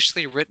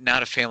Officially written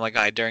out of Family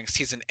Guy during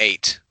season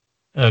 8.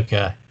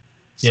 okay.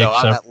 So Yeah,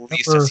 'cause I'm at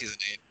least at season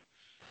 8.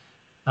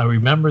 I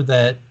remember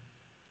that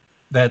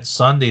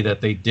Sunday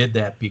that they did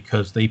that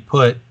because they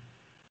put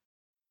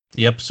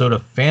the episode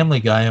of Family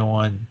Guy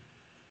on.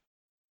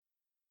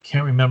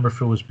 Can't remember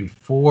if it was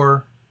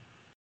before.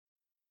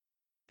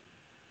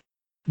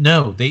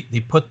 No, they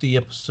put the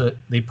episode.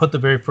 They put the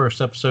very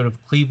first episode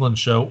of Cleveland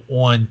Show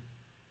on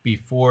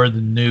before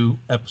the new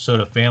episode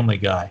of Family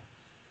Guy,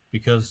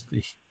 because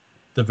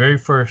the very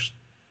first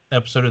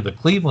episode of the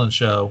Cleveland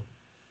Show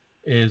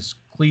is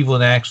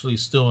Cleveland actually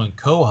still in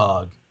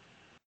Quahog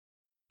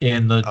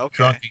in the Okay.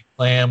 drunken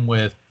clam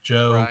with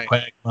Joe, Right.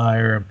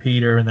 Quagmire, and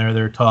Peter, and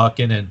they're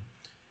talking, and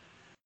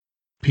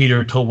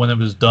Peter told one of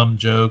his dumb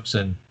jokes,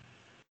 and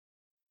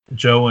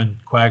Joe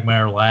and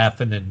Quagmire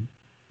laughing, and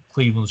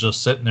Cleveland's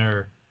just sitting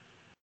there,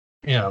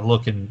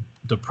 looking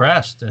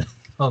depressed, and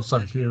all of a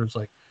sudden Peter's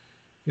like,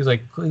 he's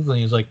like,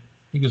 Cleveland,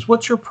 he goes,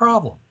 what's your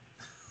problem?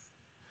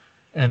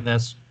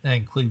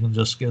 And Cleveland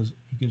just he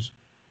goes,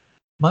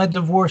 my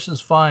divorce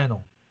is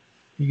final.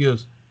 He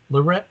goes,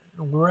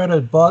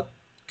 Loretta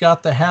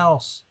got the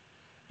house.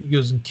 He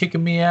goes, and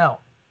kicking me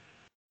out.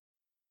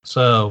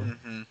 So,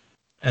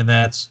 and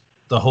that's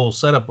the whole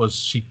setup was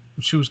she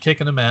was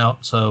kicking him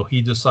out. So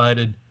he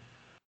decided,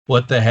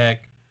 what the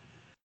heck,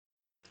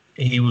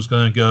 he was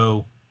going to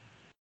go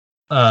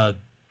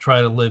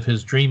try to live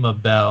his dream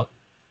about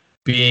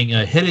being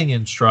a hitting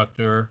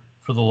instructor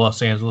for the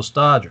Los Angeles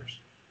Dodgers.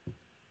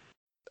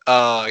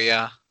 Oh,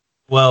 yeah.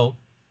 Well,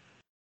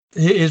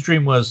 his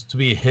dream was to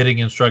be a hitting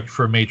instructor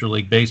for a Major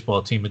League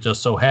Baseball team. It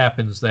just so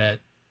happens that,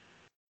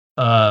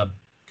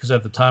 because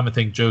at the time I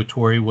think Joe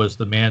Torre was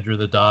the manager of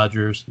the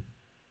Dodgers,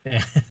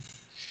 and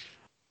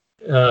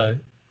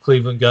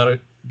Cleveland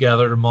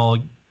gathered them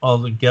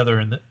all together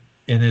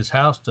in his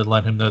house to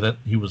let him know that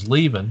he was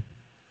leaving.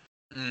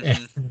 And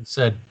he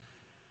said,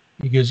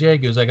 he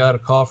goes, I got a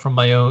call from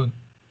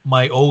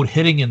my old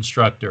hitting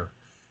instructor,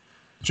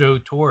 Joe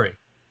Torre.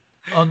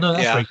 Oh no,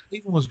 that's right.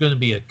 Cleveland was going to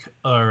be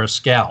a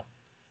scout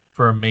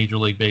for a Major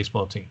League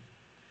Baseball team.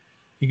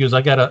 He goes,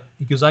 I got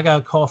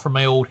a call from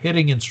my old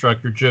hitting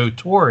instructor, Joe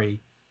Torre.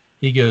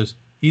 He goes,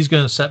 he's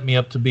going to set me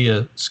up to be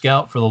a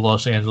scout for the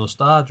Los Angeles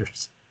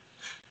Dodgers.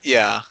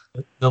 Yeah.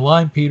 The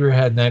line Peter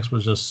had next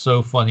was just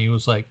so funny.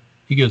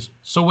 He goes,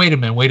 so wait a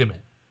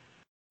minute.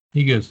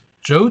 He goes,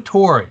 Joe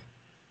Torre,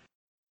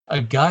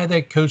 a guy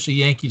that coached the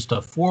Yankees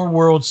to 4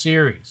 World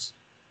Series.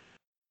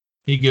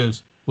 He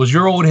goes, was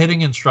your old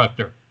hitting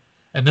instructor.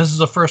 And this is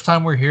the first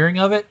time we're hearing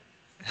of it?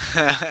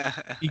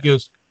 He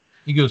goes,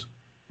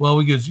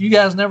 well, you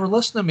guys never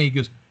listen to me.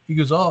 He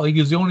goes,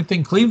 the only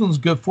thing Cleveland's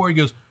good for,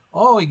 if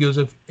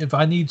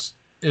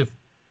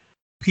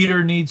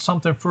Peter needs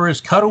something for his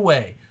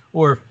cutaway,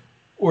 or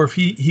if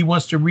he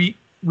wants to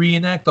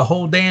reenact the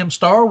whole damn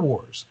Star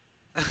Wars.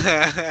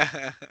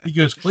 He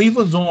goes,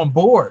 Cleveland's on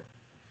board.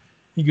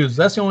 He goes,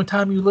 that's the only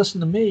time you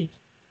listen to me.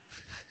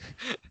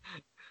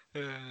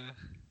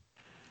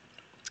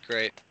 It's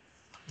great.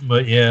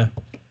 But yeah.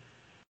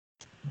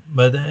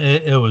 But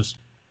it was...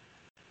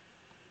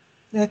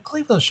 Yeah,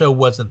 Cleveland show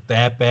wasn't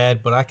that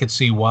bad, but I could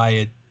see why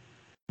it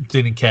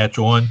didn't catch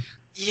on.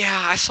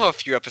 Yeah, I saw a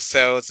few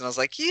episodes and I was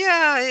like,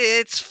 yeah,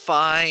 it's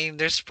fine.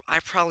 I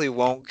probably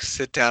won't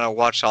sit down and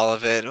watch all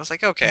of it. And I was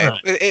like, okay,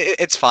 right.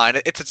 It's fine.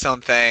 It's its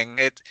own thing.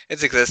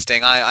 It's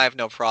existing. I have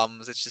no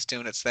problems. It's just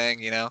doing its thing,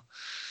 you know?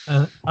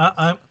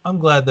 I'm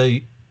glad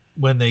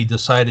when they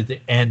decided to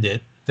end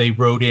it, they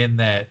wrote in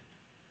that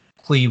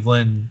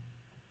Cleveland,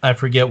 I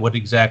forget what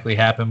exactly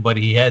happened, but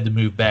he had to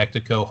move back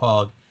to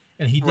Quahog,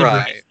 and he did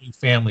bring his new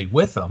family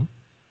with him.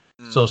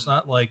 So it's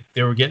not like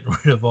they were getting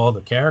rid of all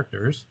the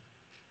characters.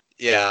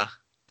 Yeah.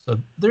 So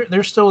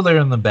they're still there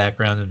in the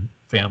background in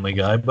Family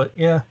Guy, but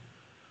yeah.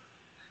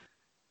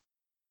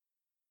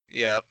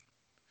 Yep.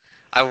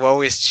 I've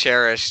always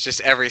cherished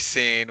just every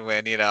scene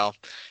when,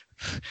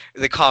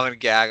 the common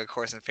gag, of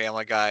course, in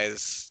Family Guy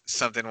is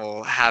something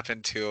will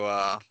happen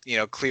to,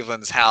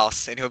 Cleveland's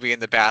house, and he'll be in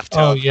the bathtub.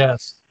 Oh,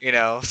 yes.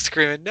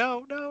 Screaming,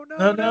 no.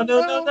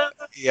 No.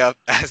 Yep,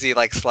 as he,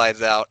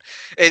 slides out.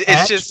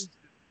 It's just...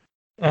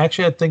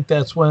 Actually, I think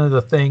that's one of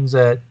the things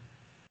that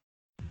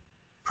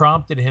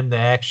prompted him to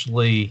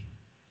actually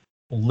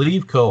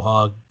leave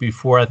Quahog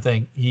before I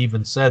think he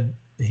even said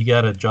he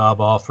got a job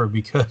offer,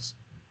 because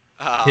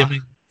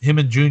him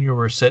and Junior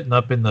were sitting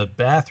up in the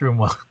bathroom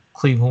while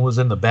Cleveland was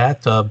in the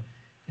bathtub,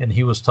 and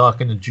he was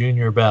talking to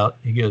Junior about,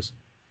 he goes,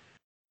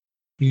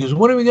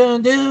 what are we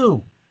going to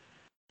do?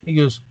 He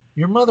goes,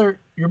 your mother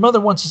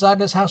wants us out of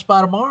this house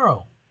by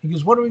tomorrow. He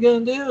goes, what are we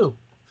going to do?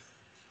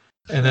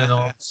 And then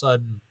all of a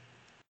sudden,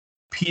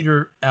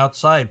 Peter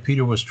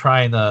was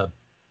trying to,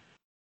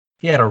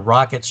 he had a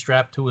rocket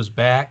strapped to his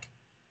back,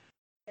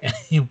 and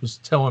he was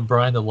telling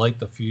Brian to light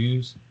the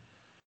fuse.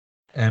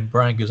 And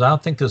Brian goes, I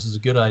don't think this is a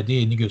good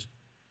idea. And he goes,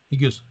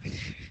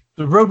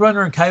 the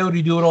Roadrunner and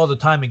Coyote do it all the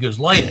time. He goes,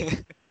 light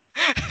it.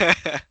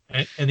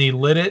 and he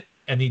lit it,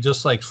 and he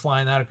just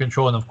flying out of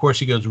control. And of course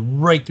he goes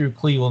right through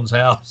Cleveland's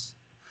house.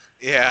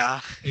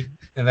 Yeah.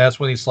 And that's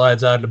when he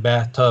slides out of the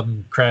bathtub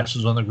and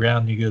crashes on the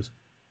ground. And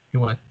he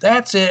went,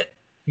 that's it.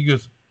 He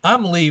goes,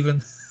 I'm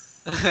leaving.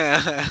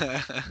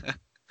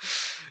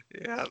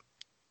 Yeah.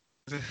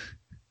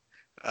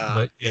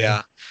 But,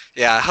 yeah,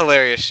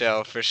 hilarious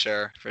show for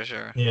sure.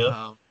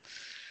 Yeah.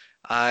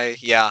 I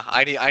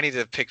need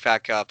to pick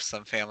back up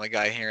some Family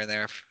Guy here and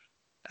there,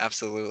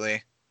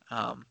 absolutely.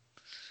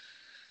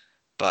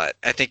 But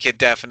I think it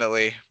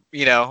definitely,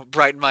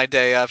 brighten my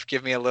day up,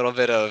 give me a little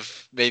bit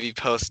of maybe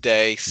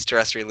post-day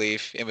stress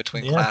relief in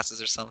between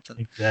classes or something.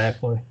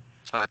 Exactly.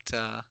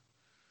 But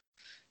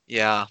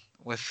yeah.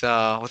 With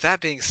that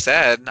being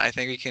said, I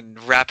think we can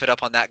wrap it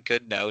up on that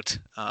good note.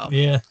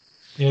 Yeah,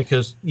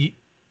 because you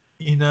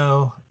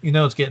know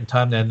it's getting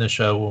time to end the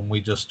show when we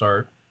just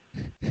start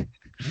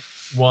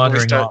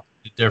wandering off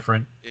to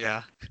different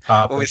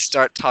topics. When we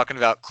start talking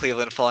about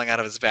Cleveland falling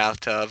out of his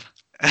bathtub.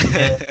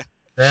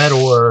 That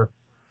or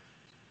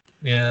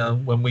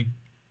when we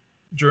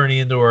journey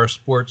into our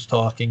sports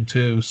talking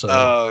too. So.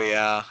 Oh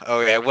yeah.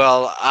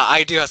 Well,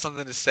 I do have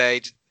something to say.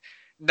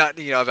 not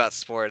about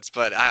sports,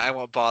 but I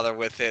won't bother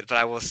with it. But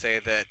I will say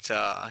that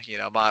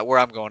my where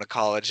I'm going to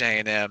college,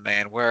 A&M,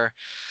 man, where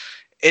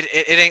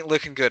it ain't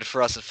looking good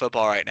for us in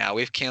football right now.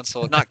 We've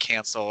not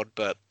canceled,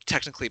 but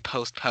technically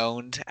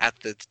postponed at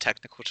the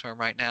technical term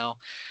right now.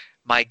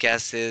 My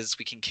guess is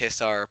we can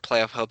kiss our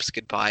playoff hopes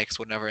goodbye because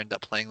we'll never end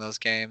up playing those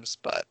games.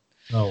 But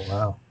Oh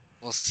wow.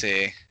 we'll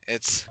see.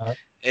 It's Uh,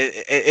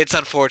 it's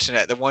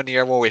unfortunate. The 1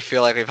 year where we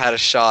feel like we've had a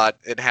shot,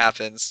 it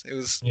happens. It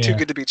was too Yeah.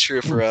 good to be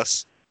true for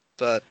us.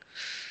 But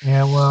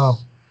Yeah,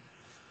 well,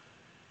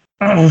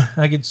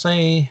 I could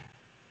say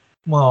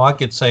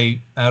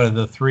out of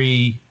the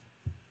 3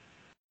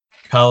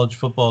 college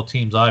football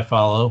teams I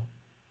follow,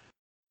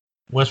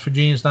 West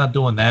Virginia's not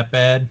doing that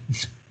bad.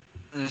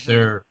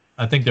 mhm.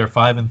 I think they're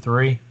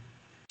 5-3.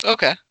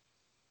 Okay.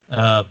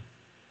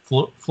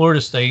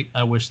 Florida State,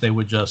 I wish they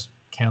would just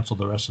cancel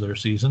the rest of their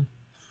season.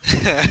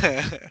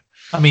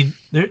 I mean,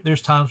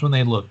 there's times when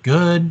they look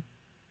good,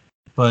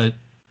 but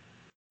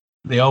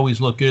they always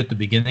look good at the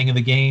beginning of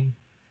the game.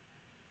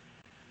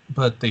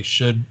 But they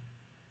should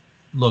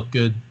look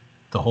good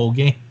the whole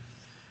game.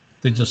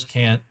 They just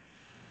can't,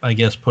 I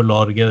guess, put it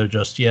all together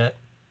just yet.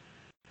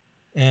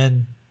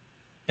 And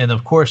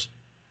of course,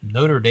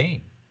 Notre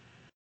Dame.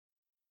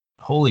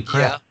 Holy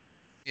crap!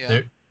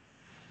 Yeah.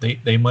 They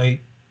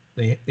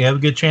have a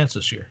good chance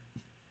this year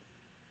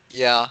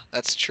Yeah,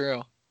 that's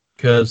true.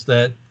 because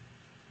the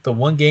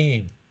one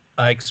game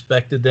I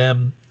expected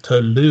them to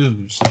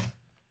lose,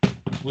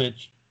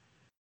 which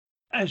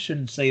I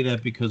shouldn't say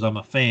that because I'm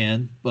a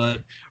fan,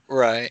 but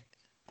Right.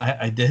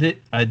 I did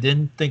it. I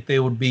didn't think they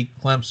would beat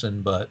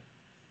Clemson, but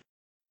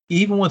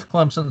even with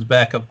Clemson's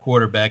backup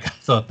quarterback, I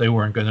thought they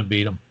weren't going to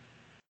beat them.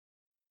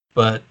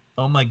 But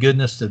oh my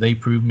goodness, did they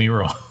prove me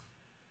wrong?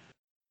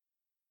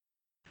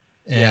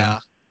 And Yeah.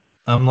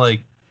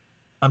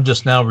 I'm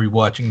just now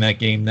rewatching that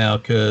game now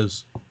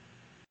because,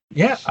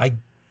 yeah,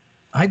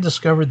 I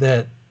discovered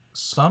that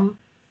some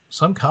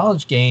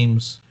college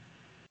games,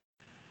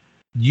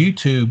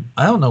 YouTube,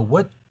 I don't know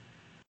what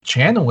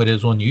channel it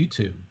is on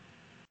YouTube.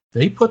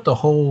 They put the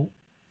whole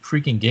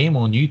freaking game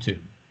on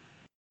YouTube.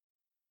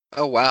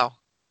 Oh wow.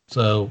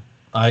 So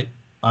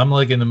I'm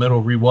like in the middle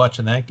of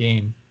rewatching that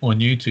game on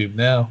YouTube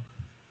now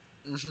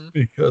Hmm.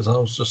 because I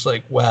was just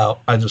like, wow,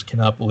 I just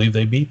cannot believe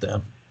they beat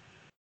them.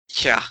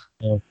 Yeah.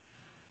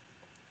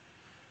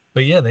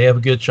 But yeah, they have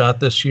a good shot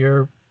this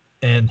year,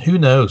 and who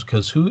knows?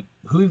 Because who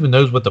even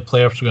knows what the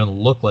playoffs are going to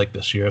look like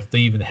this year if they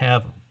even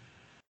have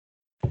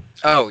them?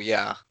 Oh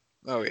yeah.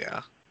 Oh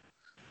yeah.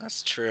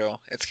 That's true.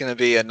 It's gonna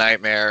be a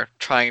nightmare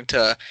trying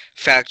to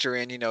factor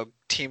in,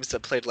 teams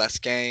that played less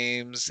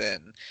games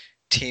and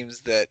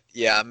teams that,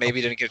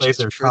 maybe didn't get a Played chance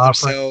to their prove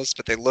conference. themselves,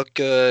 but they look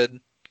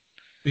good.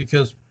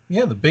 Because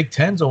yeah, the Big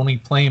Ten's only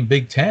playing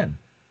Big Ten,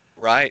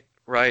 Right.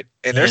 Right.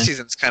 And their Yeah.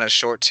 season's kind of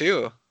short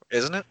too,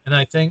 isn't it? and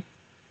I think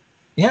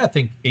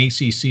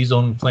ACC's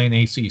only playing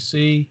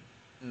ACC.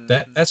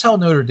 Mhm. That's how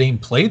Notre Dame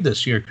played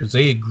this year because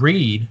they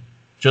agreed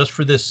just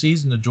for this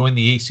season to join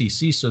the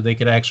ACC so they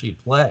could actually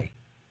play.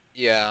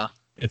 Yeah.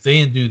 If they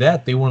didn't do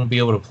that, they wouldn't be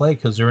able to play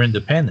because they're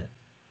independent.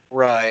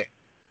 Right.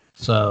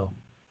 So,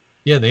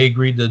 yeah, they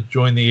agreed to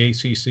join the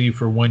ACC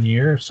for 1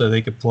 year so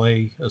they could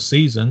play a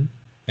season.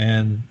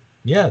 And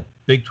yeah,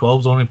 Big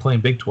 12's only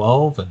playing Big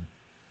 12, and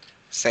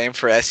Same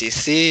for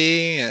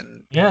SEC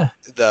and yeah.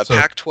 the So-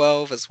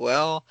 Pac-12 as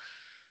well.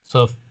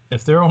 So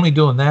if they're only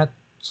doing that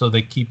so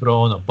they keep it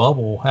all in a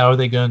bubble, how are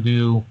they going to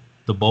do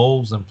the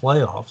bowls and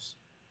playoffs?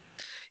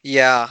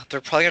 Yeah,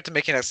 they're probably going to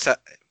have to make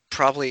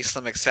probably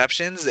some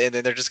exceptions, and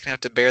then they're just going to have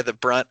to bear the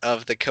brunt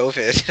of the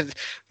COVID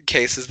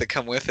cases that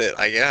come with it,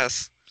 I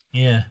guess.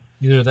 Yeah,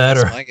 either that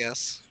That's or my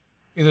guess.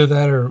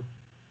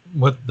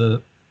 what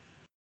the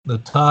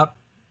top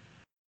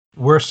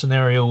worst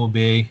scenario will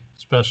be,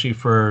 especially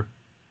for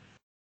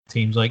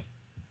teams like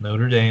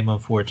Notre Dame.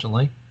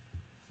 Unfortunately,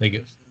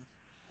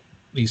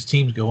 these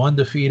teams go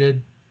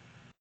undefeated,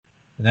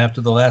 and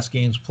after the last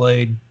game's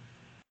played,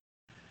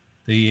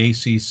 the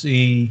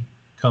ACC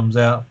comes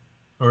out,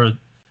 or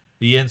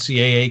the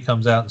NCAA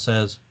comes out and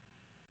says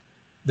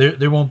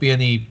there won't be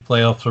any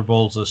playoffs or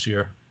bowls this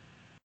year.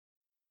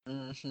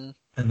 Hmm.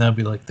 And they'll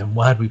be like, then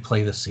why'd we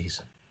play this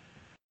season?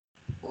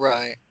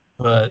 Right.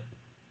 But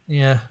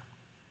yeah,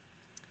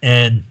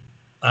 and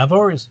I've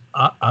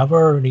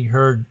already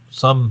heard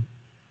some.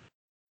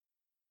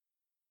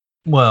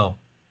 Well,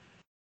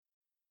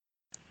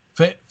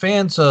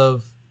 fans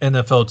of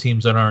NFL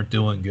teams that aren't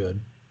doing good,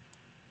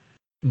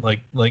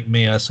 like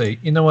me, I say,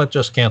 you know what?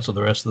 Just cancel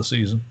the rest of the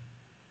season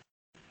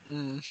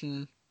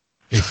Hmm.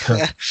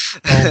 because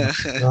oh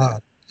my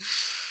god,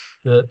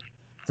 the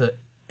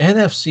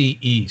NFC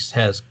East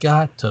has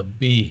got to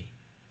be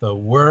the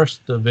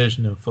worst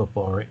division in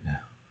football right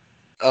now.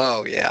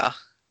 Oh yeah.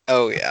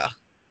 Oh yeah.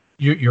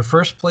 Your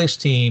first place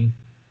team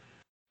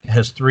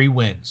has 3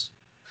 wins.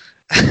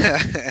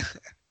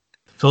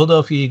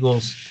 Philadelphia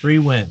Eagles, 3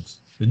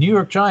 wins. The New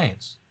York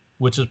Giants,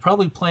 which is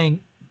probably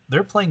playing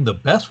the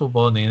best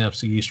football in the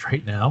NFC East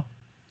right now,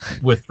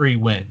 with 3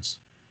 wins.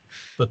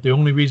 But the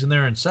only reason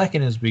they're in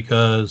second is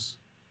because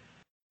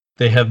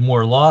they have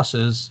more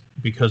losses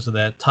because of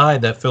that tie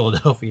that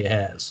Philadelphia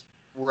has.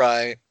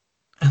 Right.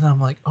 And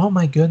I'm like, oh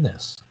my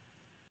goodness.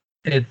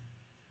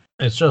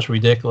 It's just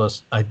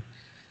ridiculous. I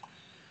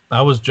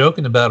was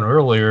joking about it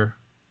earlier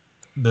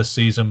this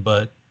season,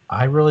 but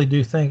I really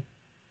do think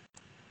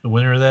the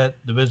winner of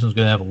that division is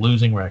going to have a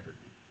losing record.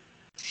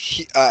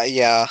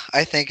 Yeah,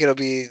 I think it'll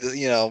be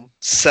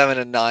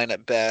 7-9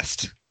 at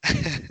best.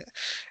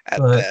 But,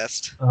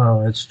 best.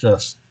 Oh, it's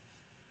just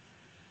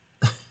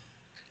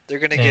they're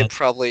gonna get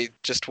probably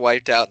just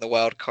wiped out in the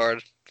wild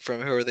card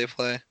from whoever they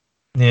play.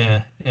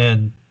 Yeah,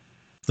 and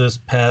this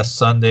past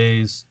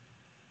Sunday's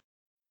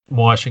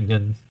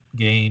Washington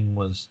game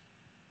was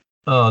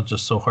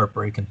just so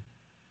heartbreaking.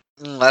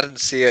 I didn't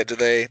see it. Did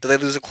they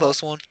lose a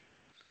close one?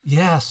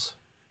 Yes,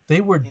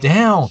 they were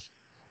down.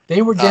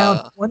 They were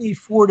down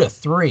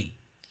 24-3.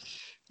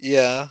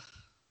 Yeah.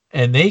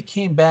 And they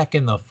came back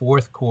in the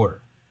fourth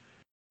quarter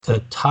to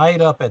tie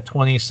it up at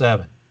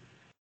 27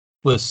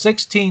 with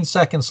 16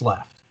 seconds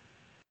left.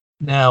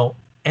 Now,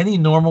 any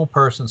normal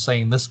person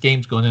saying this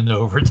game's going into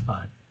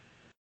overtime.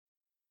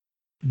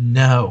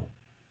 No.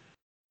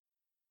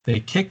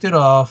 They kicked it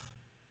off.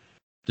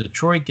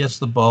 Detroit gets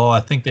the ball. I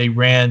think they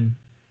ran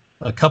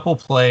a couple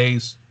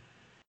plays.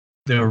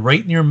 They were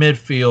right near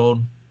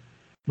midfield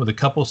with a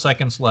couple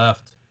seconds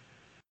left.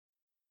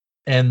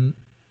 And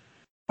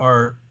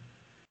our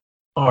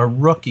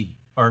rookie,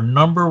 our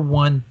number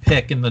one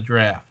pick in the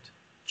draft,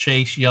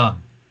 Chase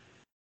Young,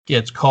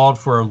 gets called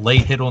for a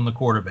late hit on the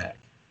quarterback,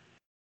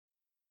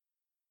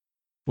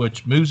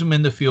 which moves him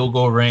into field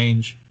goal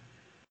range,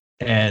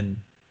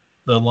 and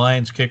the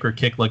Lions kicker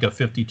kicked like a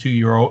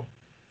 52-yard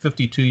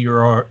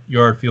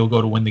field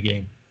goal to win the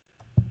game.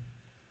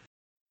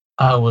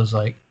 I was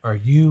like, are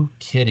you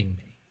kidding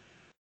me?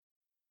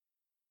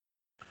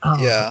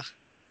 Yeah.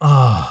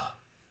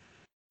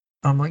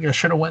 I'm like, I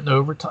should have went into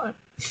overtime.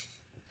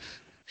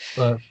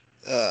 But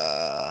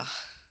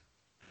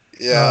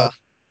yeah.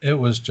 It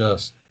was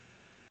just,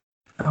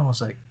 I was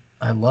like,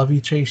 I love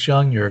you, Chase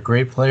Young. You're a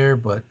great player,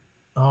 but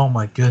oh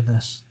my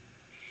goodness.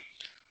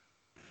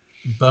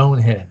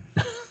 Bonehead.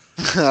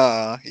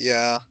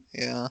 Yeah.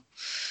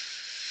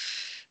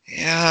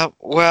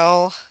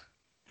 Well,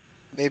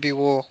 maybe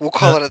we'll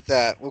call it at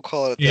that. We'll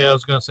call it at that. Yeah, I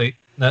was gonna say.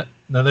 Now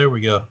there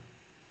we go.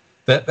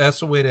 That's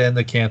the way to end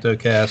the Canto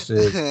Cast,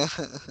 is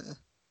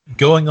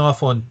going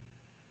off on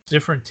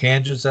different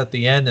tangents at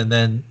the end and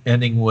then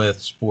ending with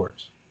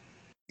sports.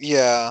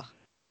 Yeah.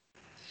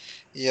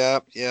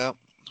 Yep.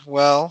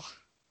 Well,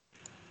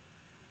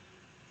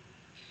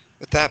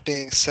 with that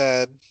being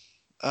said,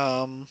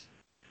 yeah,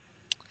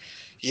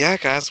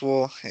 guys,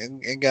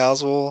 and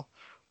gals, we'll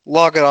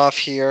log it off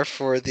here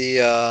for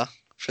the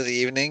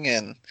evening,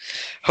 and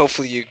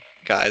hopefully you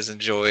guys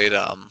enjoyed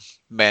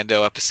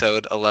Mando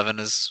episode 11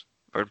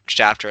 or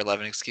chapter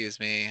 11, excuse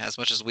me, as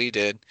much as we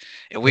did,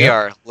 and we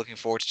are looking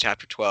forward to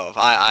chapter 12.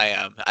 I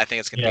am. I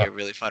think it's going to be a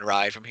really fun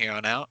ride from here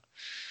on out,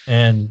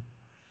 and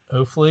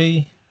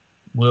hopefully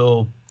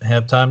we'll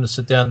have time to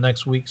sit down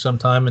next week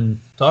sometime and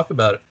talk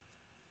about it.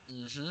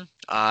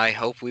 I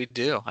hope we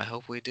do.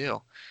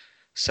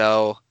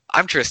 So,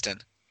 I'm Tristan.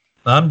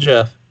 I'm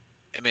Jeff.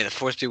 And may the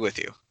force be with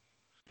you.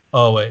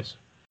 Always.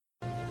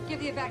 Give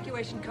the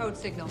evacuation code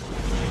signal.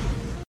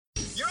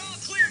 You're all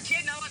clear,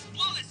 kid. Now let's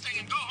blow this thing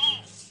and go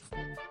home.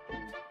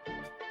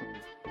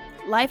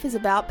 Life is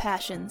about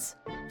passions.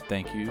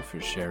 Thank you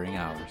for sharing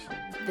ours.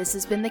 This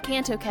has been the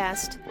Canto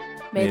Cast.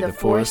 May the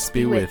force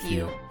be with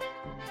you.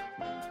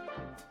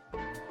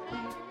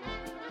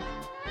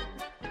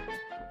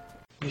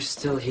 You're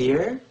still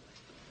here?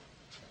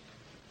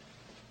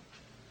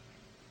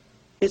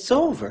 It's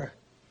over.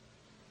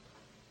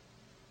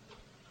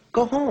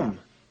 Go home.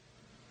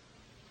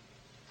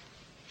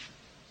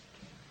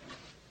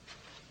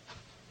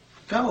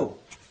 Go.